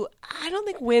 ooh, I don't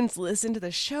think Win's listened to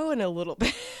the show in a little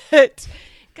bit.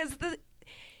 Because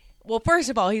well, first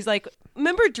of all, he's like,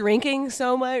 remember drinking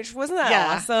so much? Wasn't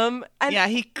that awesome? And yeah,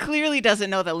 he clearly doesn't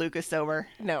know that Luke is sober.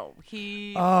 no,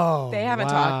 they haven't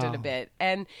wow. talked in a bit.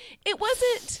 And it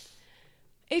wasn't,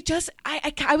 it just,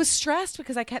 I was stressed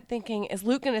because I kept thinking, is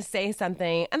Luke going to say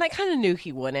something? And I kind of knew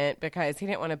he wouldn't because he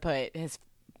didn't want to put his,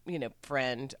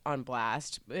 friend on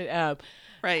blast. But,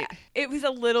 Right. it was a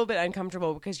little bit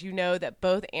uncomfortable because you know that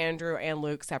both Andrew and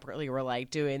Luke separately were like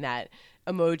doing that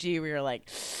emoji where you're like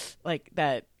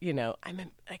that, you know, I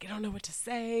don't know what to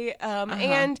say.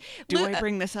 And Do I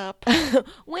bring this up?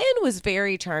 Wynn was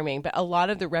very charming, but a lot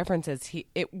of the references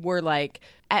were like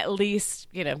at least,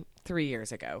 you know, 3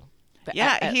 years ago. But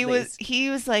Yeah, at he least.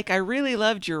 was like, I really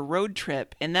loved your road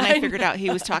trip. And then I figured out he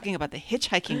was talking about the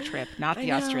hitchhiking trip, not the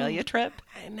know. Australia trip.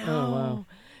 I know. Oh, wow.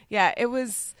 Yeah, it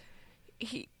was.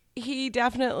 He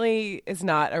definitely is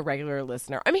not a regular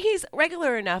listener. I mean, he's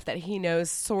regular enough that he knows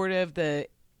sort of the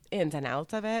ins and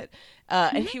outs of it.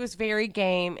 And he was very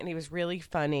game, and he was really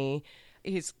funny.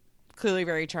 He's clearly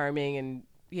very charming and,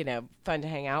 you know, fun to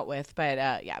hang out with. But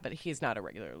but he's not a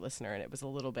regular listener, and it was a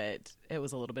little bit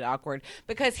awkward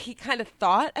because he kind of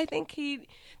thought,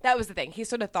 that was the thing. He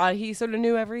sort of thought he sort of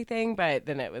knew everything, but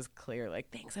then it was clear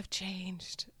like things have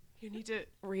changed. You need to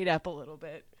read up a little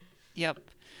bit. Yep.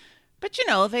 But, you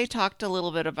know, they talked a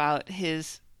little bit about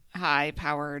his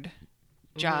high-powered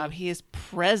job. He is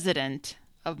president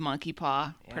of Monkey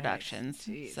Paw Productions.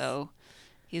 Jeez. So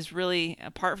he's really,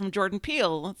 apart from Jordan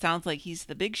Peele, it sounds like he's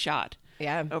the big shot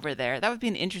Yeah. over there. That would be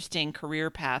an interesting career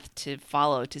path to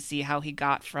follow, to see how he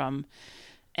got from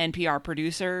NPR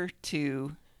producer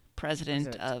to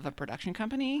president of a production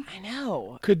company. I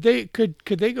know. Could they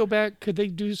go back? Could they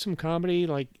do some comedy?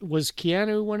 Like, was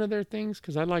Keanu one of their things?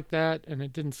 Because I like that, and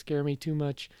it didn't scare me too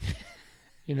much.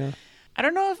 You know? I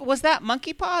don't know if was that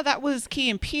Monkey Paw. That was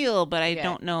Key and Peele, but I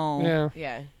don't know. Yeah.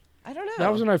 Yeah. I don't know.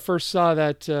 That was when I first saw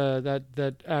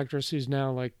that actress who's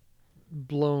now like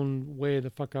blown way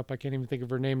the fuck up. I can't even think of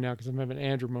her name now because I'm having an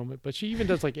Andrew moment. But she even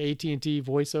does like AT&T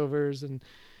voiceovers, and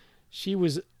she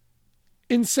was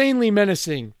insanely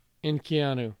menacing in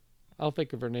Keanu. I'll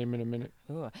think of her name in a minute.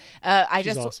 Ooh.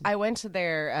 She's awesome. I went to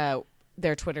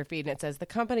their Twitter feed, and it says the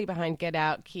company behind Get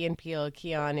Out, Key and Peele,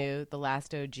 Keanu, The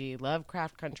Last OG,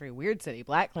 Lovecraft Country, Weird City,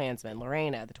 Black Klansman,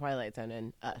 Lorena, The Twilight Zone,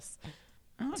 and Us.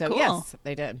 Oh, So cool. yes,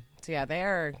 they did. So yeah, they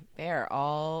are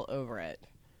all over it.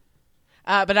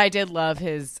 But I did love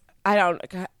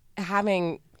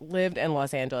having lived in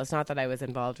Los Angeles, not that I was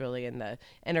involved really in the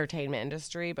entertainment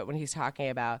industry, but when he's talking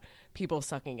about people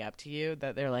sucking up to you,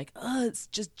 that they're like, oh, it's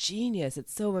just genius.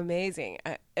 It's so amazing.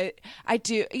 I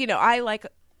do, you know, I like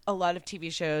a lot of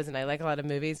TV shows and I like a lot of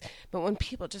movies, but when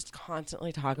people just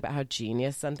constantly talk about how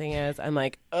genius something is, I'm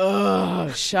like, oh,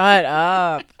 shut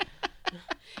up.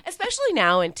 Especially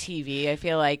now in TV, I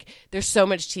feel like there's so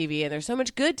much TV and there's so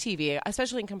much good TV,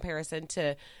 especially in comparison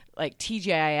to like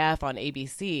TGIF on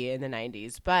ABC in the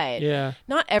 90s. But Yeah.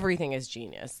 not everything is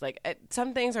genius. Like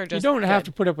some things are You just don't have good.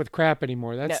 to put up with crap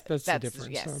anymore. That's the that's- difference.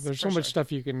 yes, So there's so for much sure.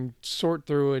 stuff you can sort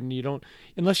through, and you don't,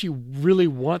 unless you really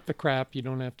want the crap, you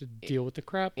don't have to deal with the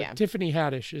crap. But Yeah. Tiffany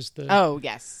Haddish is the Oh,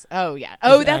 yes. Oh, yeah.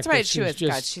 Oh, that's right. actress She who's was.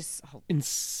 God, just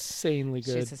insanely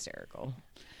good. she's hysterical.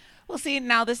 Well, see,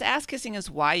 now this ass kissing is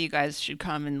why you guys should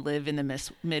come and live in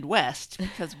the Midwest,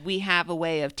 because we have a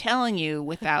way of telling you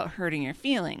without hurting your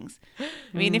feelings. I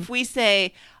mean, if we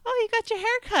say, oh, you got your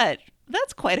hair cut,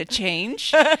 that's quite a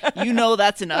change. You know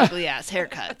that's an ugly ass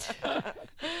haircut.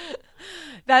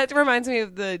 That reminds me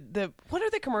of the what are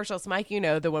the commercials, Mike? You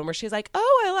know, the one where she's like,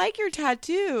 "Oh, I like your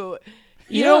tattoo.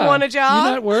 You don't Yeah. want a You job?"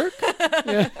 not work?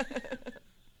 Yeah.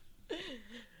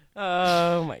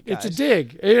 Oh my gosh. It's a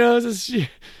dig. You know,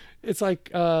 it's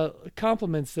like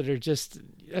compliments that are just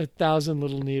 1,000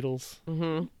 little needles.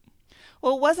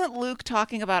 Well, wasn't Luke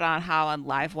talking about on how on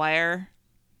Livewire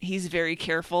he's very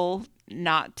careful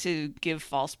not to give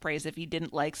false praise if he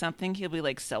didn't like something? He'll be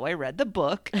like, so I read the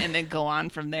book, and then go on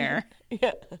from there.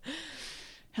 Yeah.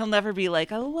 He'll never be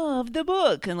like, I love the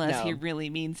book, unless No. he really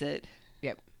means it.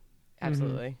 Yep.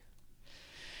 Absolutely.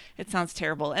 It sounds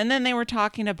terrible. And then they were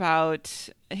talking about,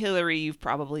 Hillary, you've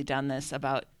probably done this,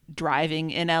 about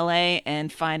driving in LA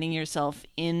and finding yourself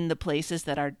in the places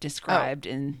that are described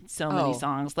in so many Oh.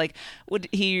 songs. Like, would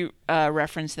he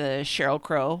reference the Sheryl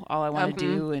Crow, All I Want to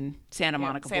Do, and Santa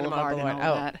Monica Santa Monica Boulevard and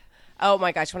Boulevard. all that? Oh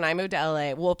my gosh, when I moved to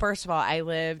LA, well, first of all, I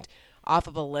lived off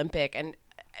of Olympic, and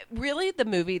really the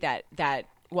movie that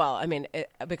well, I mean,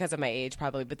 because of my age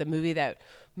probably, but the movie that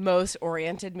most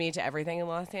oriented me to everything in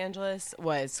Los Angeles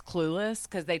was Clueless,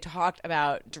 because they talked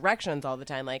about directions all the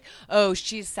time, like, oh,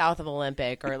 she's south of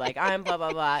Olympic, or like, I'm blah,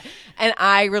 blah, blah. And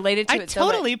I related to I it so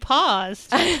much. totally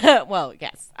paused. Well,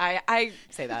 yes, I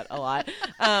say that a lot.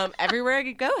 Everywhere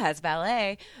I go has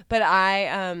valet, but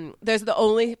there's the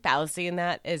only fallacy in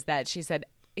that is that she said,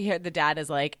 here, the dad is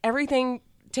like, everything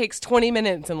takes 20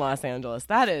 minutes in Los Angeles.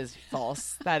 That is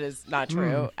false. That is not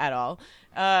true at all.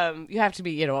 You have to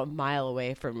be, a mile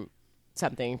away from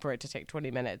something for it to take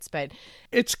 20 minutes. But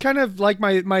It's kind of like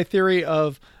my theory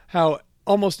of how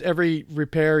almost every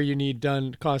repair you need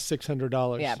done costs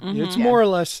 $600. Yeah. It's Yeah. more or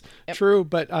less Yep. true,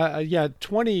 but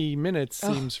 20 minutes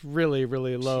seems really,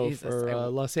 really low Jesus, for I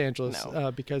would- Los Angeles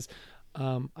no. because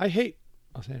I hate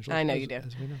Los Angeles. I know as- you do.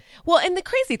 as we know. Well, and the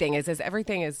crazy thing is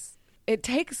everything is.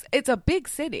 It's a big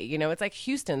city, you know, it's like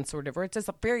Houston sort of, or it's just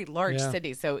a very large Yeah.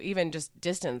 city. So even just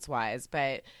distance wise,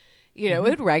 but you know,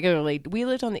 it regularly, we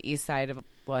lived on the east side of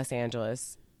Los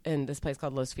Angeles in this place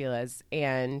called Los Feliz,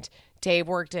 and Dave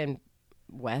worked in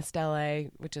West LA,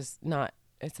 which is not,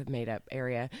 it's a made up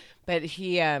area, but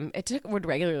he, would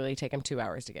regularly take him 2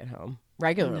 hours to get home.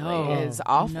 Regularly. No. It's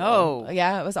awful. No.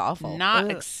 Yeah, it was awful. Not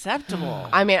Ugh. acceptable.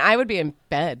 I mean, I would be in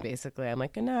bed basically. I'm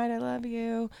like, good night, I love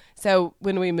you. So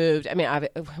when we moved,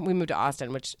 we moved to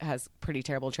Austin, which has pretty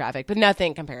terrible traffic, but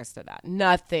nothing compares to that.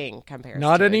 Nothing compares.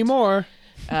 Not to it. anymore.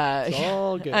 It's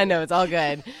all good. I know it's all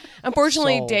good.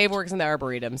 Unfortunately, Solved. Dave works in the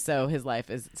Arboretum, so his life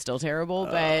is still terrible.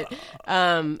 But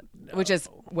which is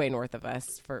way north of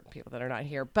us for people that are not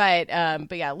here. But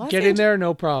yeah, Los Getting there,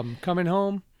 no problem. Coming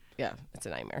home, yeah, it's a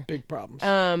nightmare. big problems.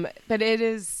 But it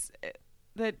is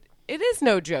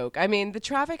no joke. I mean, the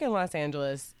traffic in Los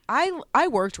Angeles, I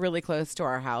worked really close to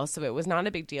our house, so it was not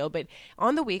a big deal. But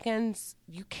on the weekends,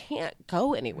 you can't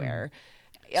go anywhere.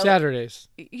 Saturdays.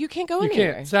 You can't go You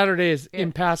anywhere. can't. Saturday is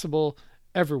impassable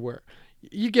everywhere.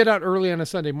 You get out early on a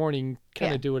Sunday morning,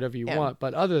 kind of Yeah. do whatever you Yeah. want.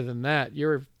 But other than that,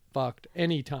 you're fucked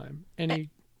anytime. And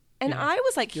I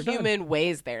was like done. human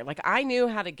ways there. Like I knew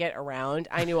how to get around.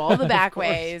 I knew all the back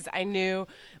ways. I knew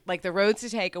like the roads to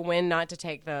take and when not to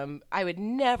take them. I would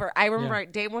never. I remember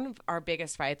one of our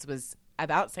biggest fights was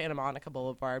about Santa Monica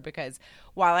Boulevard because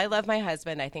while I love my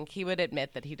husband, I think he would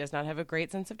admit that he does not have a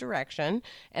great sense of direction,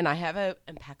 and I have an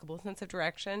impeccable sense of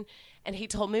direction. And he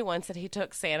told me once that he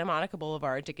took Santa Monica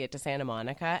Boulevard to get to Santa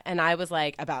Monica, and I was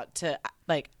like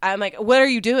I'm like, what are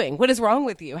you doing? What is wrong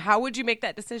with you? How would you make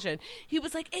that decision? He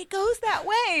was like, it goes that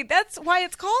way. That's why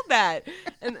it's called that.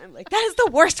 And I'm like, that is the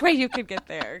worst way you could get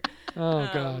there. Oh,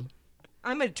 God.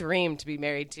 I'm a dream to be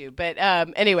married to, but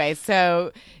anyway,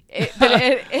 so,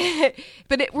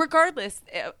 regardless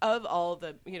of all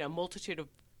the multitude of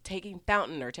taking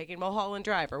Fountain or taking Mulholland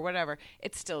Drive or whatever,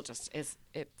 it's still just it's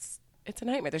a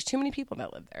nightmare. There's too many people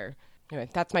that live there. Anyway,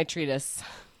 that's my treatise.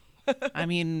 I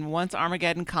mean, once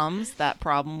Armageddon comes, that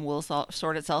problem will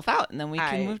sort itself out, and then we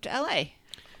can move to LA.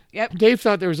 Yep. Dave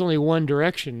thought there was only one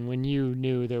direction when you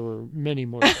knew there were many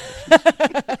more.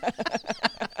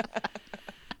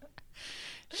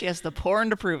 She has the porn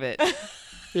to prove it.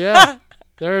 Yeah.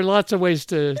 There are lots of ways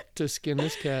to skin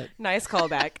this cat. Nice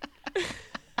callback.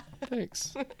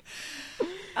 Thanks.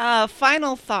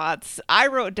 Final thoughts. I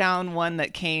wrote down one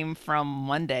that came from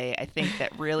Monday, I think,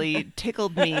 that really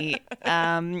tickled me.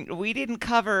 We didn't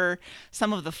cover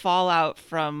some of the fallout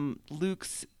from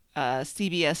Luke's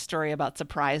CBS story about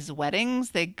surprise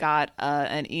weddings. They got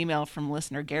an email from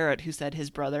listener Garrett who said his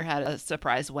brother had a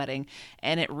surprise wedding,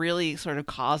 and it really sort of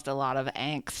caused a lot of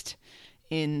angst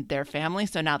in their family.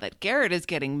 So now that Garrett is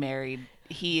getting married,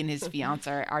 he and his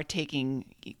fiance are taking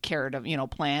care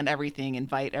of, plan everything,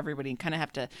 invite everybody, and kind of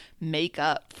have to make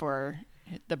up for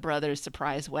the brother's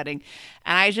surprise wedding.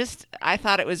 And I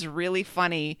thought it was really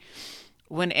funny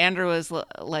when Andrew was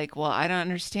like, well, I don't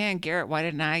understand, Garrett, why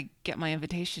didn't I get my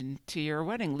invitation to your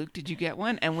wedding? Luke, did you get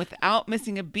one? And without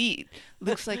missing a beat,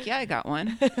 Luke's like, yeah, I got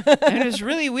one. And it was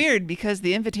really weird because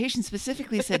the invitation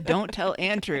specifically said, don't tell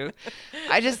Andrew.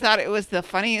 I just thought it was the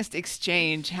funniest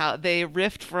exchange, how they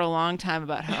riffed for a long time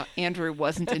about how Andrew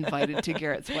wasn't invited to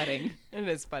Garrett's wedding. It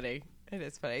is funny. It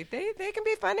is funny. They can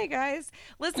be funny, guys.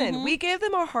 Listen, we give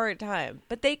them a hard time,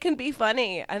 but they can be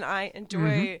funny, and I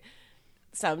enjoy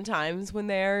sometimes when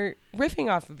they're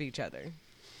riffing off of each other.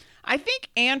 I think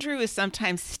Andrew is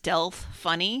sometimes stealth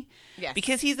funny. Yes.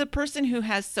 Because he's a person who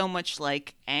has so much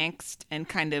like angst and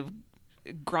kind of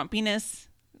grumpiness.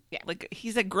 Yeah. Like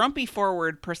he's a grumpy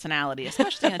forward personality,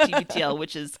 especially on TBTL,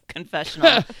 which is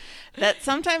confessional, that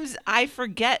sometimes I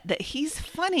forget that he's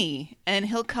funny and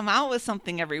he'll come out with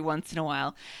something every once in a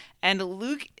while. And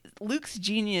Luke's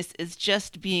genius is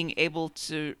just being able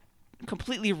to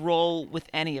completely roll with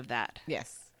any of that.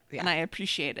 Yes. Yeah. And I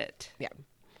appreciate it. Yeah.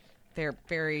 They're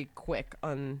very quick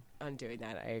on doing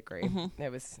that. I agree.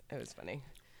 It was funny.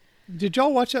 Did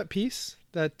y'all watch that piece?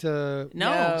 That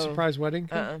No. surprise wedding?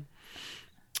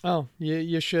 Oh,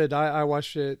 you should. I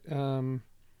watched it. And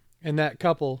that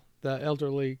couple, the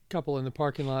elderly couple in the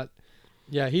parking lot.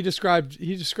 Yeah, he described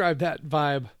that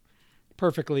vibe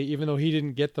perfectly, even though he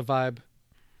didn't get the vibe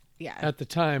Yeah. at the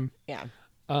time. Yeah.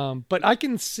 But I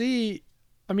can see,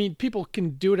 I mean, people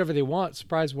can do whatever they want.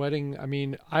 Surprise wedding. I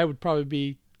mean, I would probably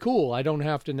be cool. I don't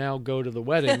have to now go to the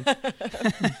wedding.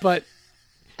 But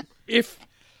if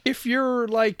if you're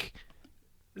like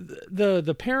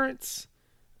the parents,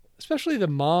 especially the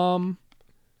moms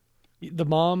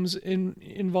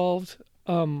involved,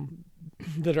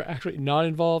 that are actually not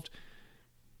involved,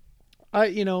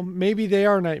 maybe they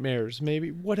are nightmares,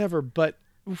 maybe whatever, but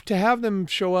to have them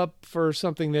show up for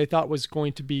something they thought was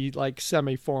going to be like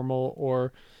semi-formal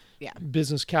or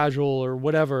business casual or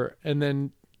whatever, and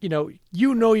then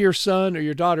your son or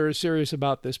your daughter is serious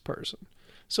about this person,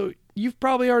 so you've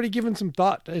probably already given some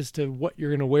thought as to what you're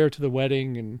going to wear to the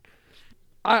wedding. And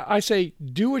I say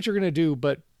do what you're going to do,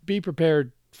 but be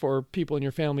prepared for people in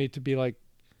your family to be like,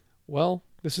 well,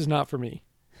 this is not for me.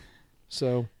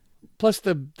 So plus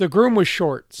the groom was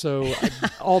short, so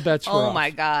all bets were off. Oh my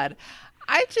God.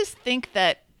 I just think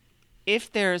that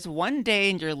if there's one day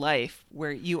in your life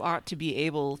where you ought to be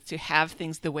able to have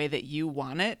things the way that you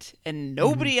want it and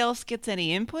nobody else gets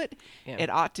any input, it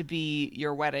ought to be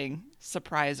your wedding,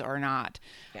 surprise or not.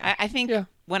 Yeah. I think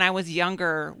when I was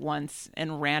younger once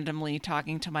and randomly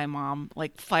talking to my mom,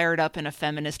 like fired up in a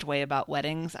feminist way about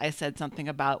weddings, I said something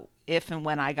about if and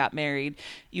when I got married,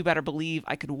 you better believe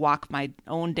I could walk my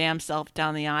own damn self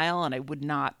down the aisle, and I would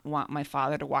not want my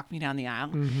father to walk me down the aisle.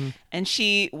 Mm-hmm. And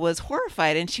she was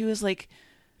horrified, and she was like,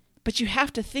 but you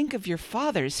have to think of your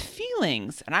father's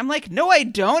feelings. And I'm like, no, I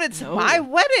don't. It's my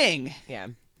wedding. Yeah.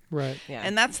 Right. Yeah.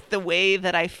 And that's the way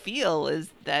that I feel, is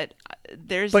that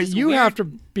there's But this you weird... have to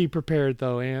be prepared,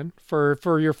 though, Anne,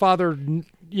 for your father,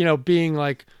 being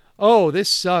like, oh, this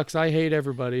sucks, I hate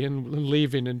everybody, and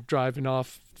leaving and driving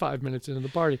off 5 minutes into the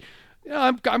party.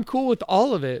 Yeah, I'm cool with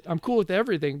all of it. I'm cool with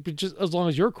everything, but just as long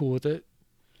as you're cool with it,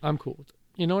 I'm cool with it.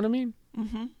 You know what I mean?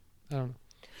 Mm-hmm. I don't know.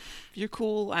 You're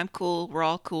cool. I'm cool. We're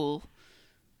all cool.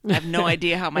 I have no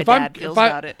idea how my dad feels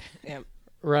about it. Yeah.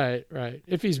 Right.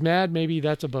 If he's mad, maybe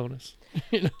that's a bonus.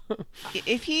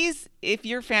 If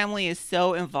your family is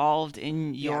so involved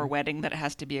in your wedding that it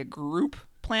has to be a group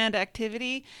planned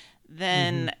activity,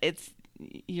 then it's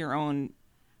your own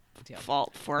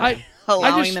fault for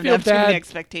allowing them to have too many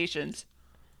expectations.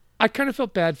 I kind of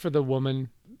felt bad for the woman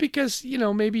because,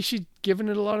 maybe she'd given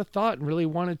it a lot of thought and really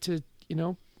wanted to,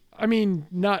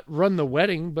 not run the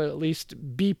wedding, but at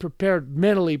least be prepared,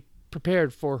 mentally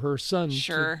prepared for her son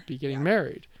to be getting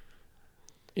married.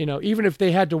 Even if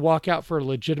they had to walk out for a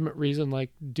legitimate reason, like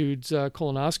dude's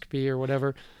colonoscopy or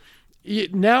whatever,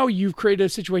 now you've created a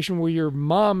situation where your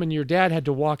mom and your dad had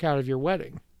to walk out of your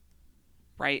wedding.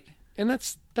 Right. And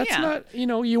that's not,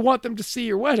 you want them to see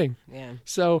your wedding. Yeah.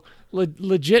 So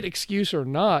legit excuse or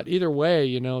not, either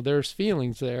way, there's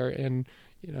feelings there, and,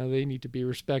 they need to be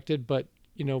respected. But,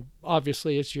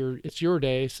 obviously it's your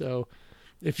day. So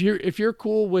if you're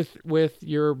cool with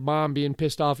your mom being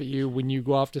pissed off at you when you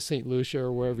go off to St. Lucia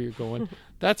or wherever you're going,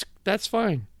 that's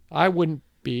fine. I wouldn't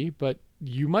be, but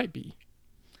you might be.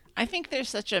 I think there's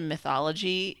such a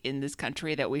mythology in this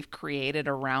country that we've created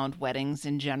around weddings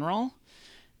in general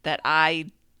that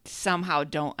I somehow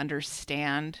don't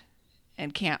understand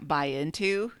and can't buy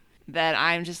into, that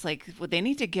I'm just like, well, they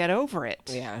need to get over it.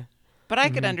 Yeah. But I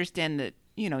could understand that,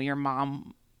 your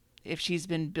mom, if she's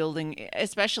been building,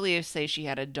 especially if, say, she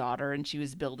had a daughter and she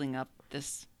was building up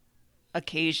this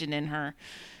occasion in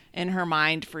her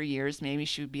mind for years, maybe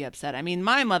she would be upset. I mean,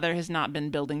 my mother has not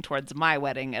been building towards my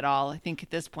wedding at all. I think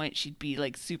at this point she'd be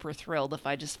like super thrilled if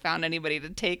I just found anybody to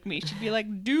take me. She'd be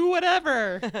like, do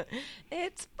whatever.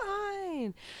 It's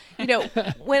fine.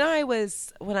 When I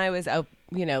was out,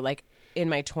 like in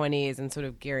my 20s and sort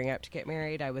of gearing up to get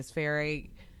married, I was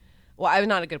I was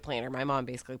not a good planner. My mom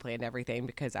basically planned everything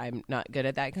because I'm not good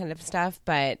at that kind of stuff.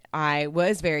 But I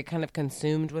was very kind of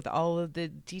consumed with all of the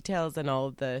details and all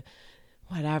of the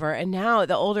whatever. And now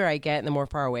the older I get and the more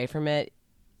far away from it,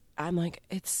 I'm like,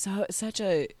 it's such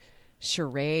a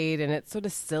charade and it's sort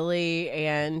of silly.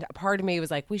 And a part of me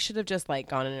was like, we should have just like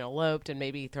gone and eloped and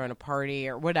maybe thrown a party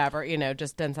or whatever,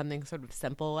 just done something sort of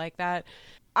simple like that.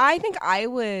 I think I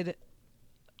would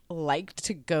like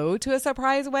to go to a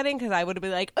surprise wedding because I would have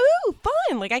been like, oh,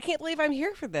 fun. Like, I can't believe I'm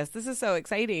here for this. This is so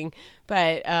exciting.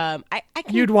 But I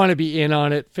can... You'd want to be in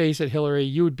on it. Face it, Hillary.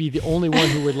 You would be the only one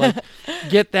who would like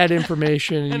get that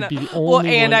information. And you'd be the only one.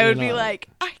 And I would be like,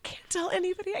 I can't tell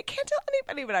anybody.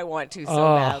 But I want to so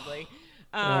badly.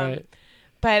 Right.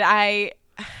 But I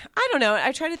don't know.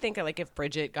 I try to think of like if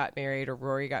Bridget got married or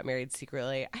Rory got married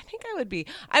secretly. I think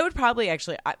I would probably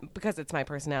actually, because it's my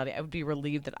personality, I would be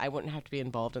relieved that I wouldn't have to be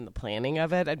involved in the planning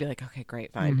of it. I'd be like, okay,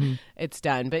 great, fine. It's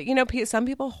done. But, some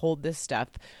people hold this stuff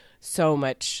so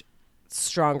much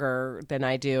stronger than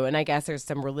I do. And I guess there's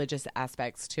some religious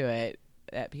aspects to it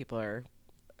that people are,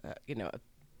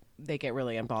 they get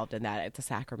really involved in that. It's a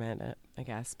sacrament, I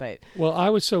guess. But well, I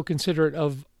was so considerate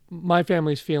of my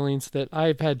family's feelings that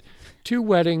I've had 2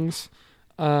 weddings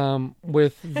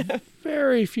with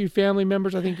very few family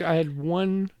members. I think I had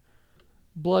 1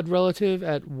 blood relative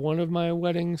at one of my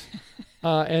weddings,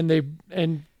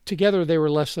 and together they were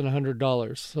less than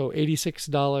 $100. So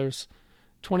 $86,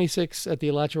 $26 at the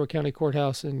Alachua County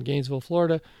Courthouse in Gainesville,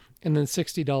 Florida, and then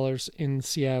 $60 in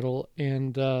Seattle.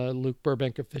 And Luke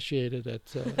Burbank officiated at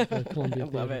the Columbia I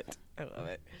love Theater. it. I love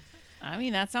it. I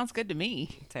mean, that sounds good to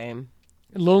me. Same.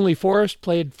 Lonely Forest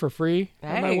played for free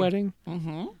at my Hey. wedding.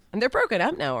 Mm-hmm. And they're broken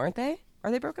up now, aren't they? Are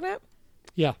they broken up?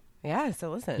 Yeah. Yeah. So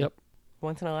listen. Yep.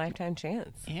 Once in a lifetime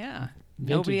chance. Yeah.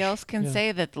 Vintage. Nobody else can Yeah.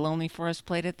 say that the Lonely Forest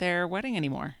played at their wedding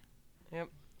anymore. Yep.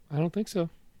 I don't think so.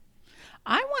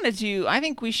 I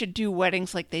think we should do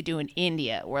weddings like they do in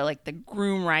India, where like the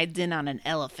groom rides in on an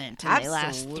elephant and they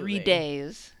last 3 Absolutely.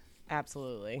 days.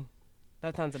 Absolutely.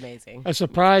 That sounds amazing. A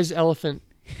surprise elephant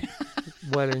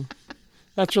wedding.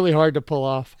 That's really hard to pull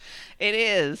off. It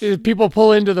is. People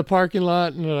pull into the parking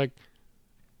lot and they're like,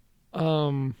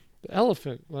 the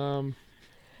elephant.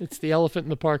 It's the elephant in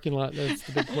the parking lot. That's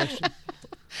the big question.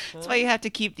 That's why you have to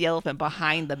keep the elephant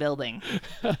behind the building.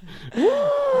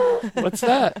 What's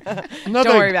that? Don't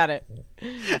worry about it.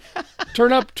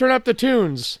 Turn up the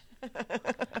tunes.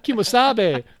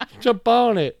 Kimosabe. Jump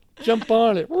on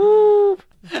it. Woo.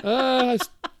 I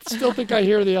still think I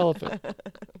hear the elephant.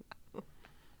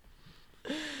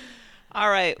 All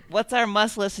right, what's our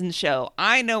must-listen show?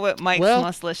 I know what Mike's Well-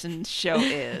 must-listen show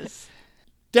is.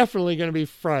 Definitely going to be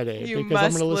Friday You because I'm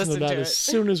must going to listen to listen that to as it.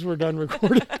 soon as we're done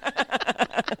recording.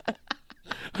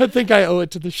 I think I owe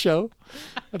it to the show.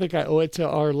 I think I owe it to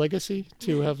our legacy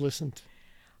to have listened.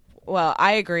 Well,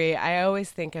 I agree. I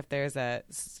always think if there's a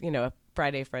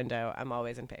Friday friendo, I'm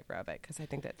always in favor of it because I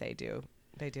think that they do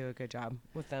a good job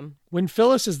with them. When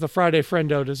Phyllis is the Friday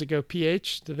friendo, does it go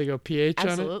PH? Do they go PH on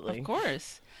it? Absolutely. Of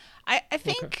course. I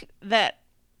think that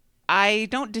I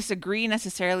don't disagree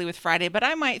necessarily with Friday, but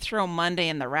I might throw Monday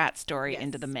and the Rat Story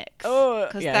into the mix. Oh,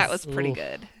 because yes. that was pretty Ooh.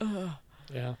 good.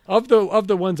 Yeah. Of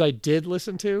the ones I did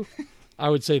listen to, I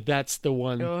would say that's the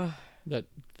one Ugh, that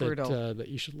Brutal. that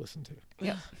you should listen to.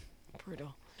 Yep.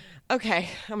 brutal. Okay,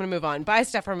 I'm going to move on. Buy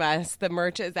stuff from us. The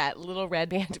merch is at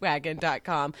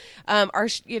littleredbandwagon.com.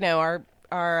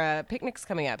 Our picnic's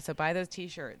coming up, so buy those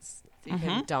T-shirts so you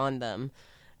can don them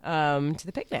to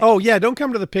the picnic. Oh yeah, don't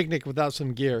come to the picnic without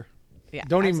some gear. yeah,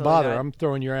 Don't even absolutely bother. not. I'm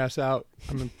throwing your ass out.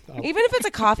 I'll Even if it's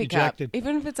a coffee Ejected. cup,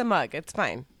 even if it's a mug, it's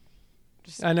fine.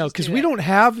 I know, Just because do we that. don't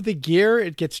have the gear.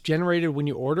 It gets generated when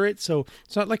you order it. So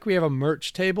it's not like we have a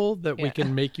merch table that we Yeah.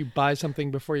 can make you buy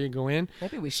something before you go in.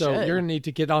 Maybe we So should. you're going to need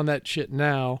to get on that shit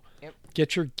now. Yep.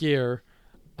 Get your gear.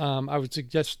 I would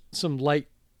suggest some light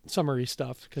summery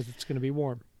stuff because it's going to be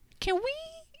warm. Can we?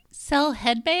 Sell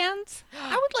headbands?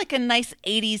 I would like a nice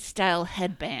 80s style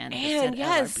headband. that And said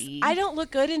yes, LRB. I don't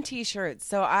look good in T-shirts,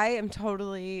 so I am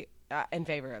totally in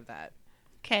favor of that.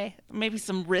 Okay, maybe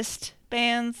some wrist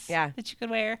bands. Yeah. that you could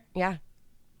wear. Yeah,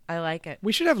 I like it.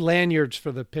 We should have lanyards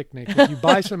for the picnic. If you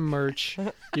buy some merch,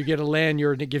 you get a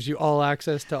lanyard and it gives you all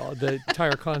access to the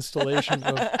entire constellation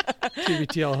of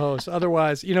TBTL hosts.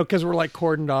 Otherwise, because we're like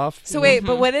cordoned off. So wait,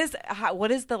 but what is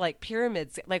the like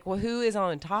pyramids? Like, well, who is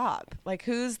on top? Like,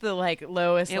 who's the like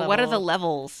lowest? Yeah, level? what are the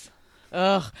levels?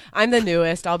 Ugh, I'm the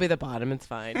newest. I'll be the bottom. It's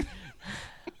fine.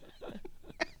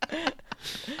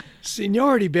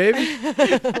 Seniority, baby.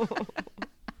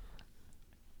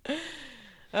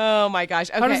 Oh my gosh.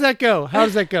 Okay. How does that go?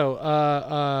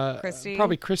 Christy?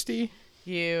 Probably Christy.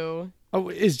 You. Oh,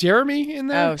 is Jeremy in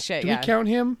there? Oh, shit, Do yeah. we count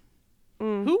him?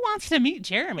 Who wants to meet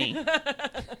Jeremy?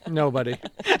 Nobody.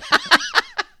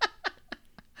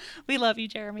 We love you,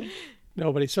 Jeremy.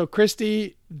 Nobody. So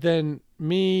Christy, then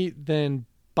me, then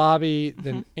Bobby,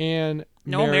 then Anne.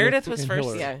 No, Meredith was and first.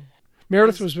 Hillary. Yeah.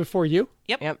 Meredith was before you?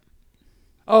 Yep.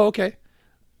 Oh, okay.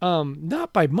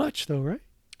 Not by much though, right?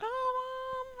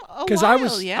 Because I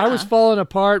was falling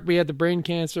apart. We had the brain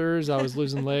cancers. I was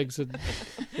losing legs at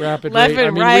rapid Left rate.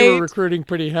 and we right. were recruiting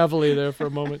pretty heavily there for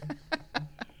a moment.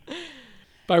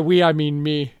 By we, I mean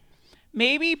me.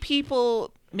 Maybe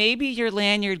your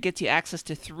lanyard gets you access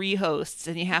to 3 hosts,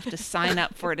 and you have to sign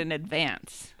up for it in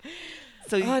advance,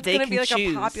 so Oh, it's they gonna can be like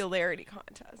choose. a popularity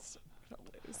contest. I'm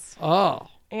gonna lose. Oh,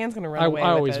 Anne's gonna run I away with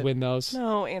always it. win those.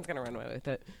 No, Anne's gonna run away with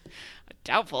it.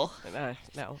 Doubtful.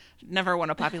 No, Never won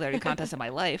a popularity contest in my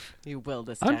life. you will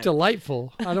this I'm time.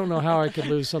 delightful. I don't know how I could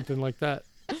lose something like that.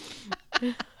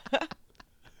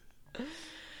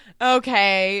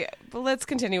 Okay, but let's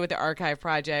continue with the archive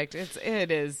project.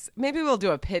 It is. Maybe we'll do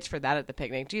a pitch for that at the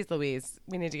picnic. Jeez Louise,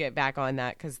 we need to get back on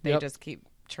that because they Yep. just keep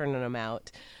churning them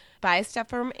out. buy stuff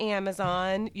from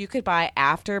Amazon. You could buy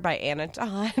After by Anna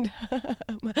Todd,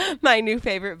 my new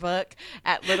favorite book,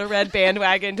 at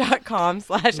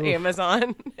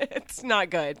littleredbandwagon.com/Amazon. It's not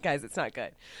good, guys. It's not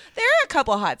good. There are a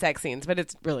couple hot sex scenes, but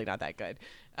it's really not that good.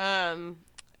 And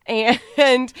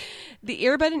the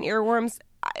earbuds and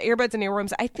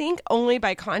earworms, I think only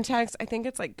by context. I think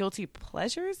it's like Guilty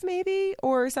Pleasures, maybe,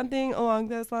 or something along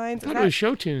those lines. I thought it was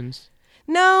show tunes.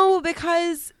 No,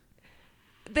 because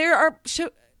there are show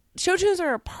tunes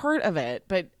are a part of it,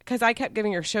 but because I kept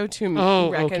giving her show tune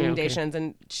recommendations,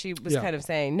 and she was kind of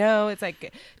saying no, it's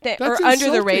like or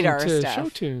under the radar to stuff. Show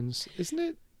tunes, isn't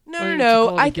it?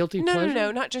 No. Guilty pleasure?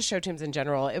 No, not just show tunes in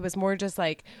general. It was more just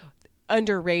like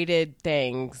underrated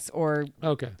things or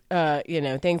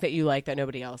things that you like that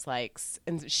nobody else likes.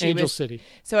 And Angel City.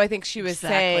 So I think she was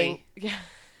saying, yeah.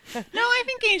 No, I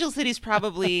think Angel City's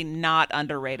probably not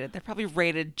underrated. They're probably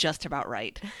rated just about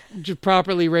right. Just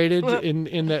properly rated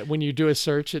in that when you do a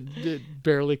search, it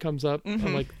barely comes up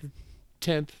on like the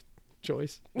 10th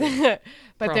choice.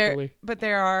 but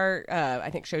there are I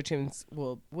think show tunes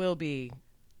will be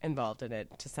involved in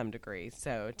it to some degree.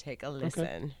 So take a listen.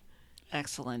 Okay.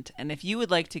 Excellent. And if you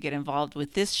would like to get involved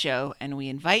with this show, and we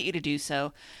invite you to do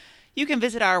so, you can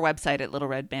visit our website at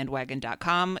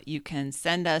littleredbandwagon.com. You can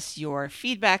send us your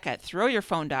feedback at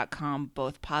throwyourphone.com,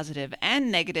 both positive and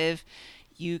negative.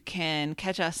 You can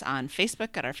catch us on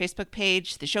Facebook at our Facebook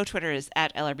page. The show Twitter is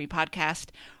at LRB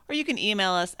Podcast, or you can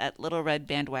email us at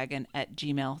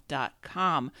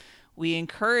littleredbandwagon@gmail.com. We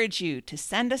encourage you to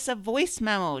send us a voice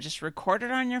memo. Just record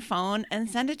it on your phone and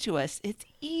send it to us. It's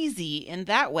easy. In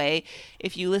that way,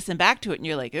 if you listen back to it and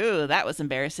you're like, oh, that was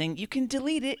embarrassing, you can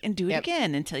delete it and do it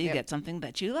again until you get something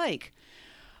that you like.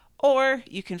 Or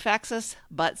you can fax us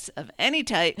butts of any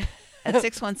type at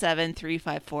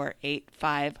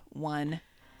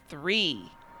 617-354-8513.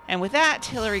 And with that,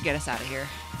 Hillary, get us out of here.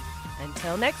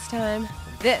 Until next time,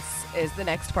 this is The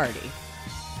Next Party.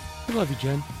 I love you,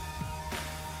 Jen.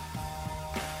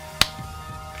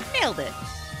 Nailed it.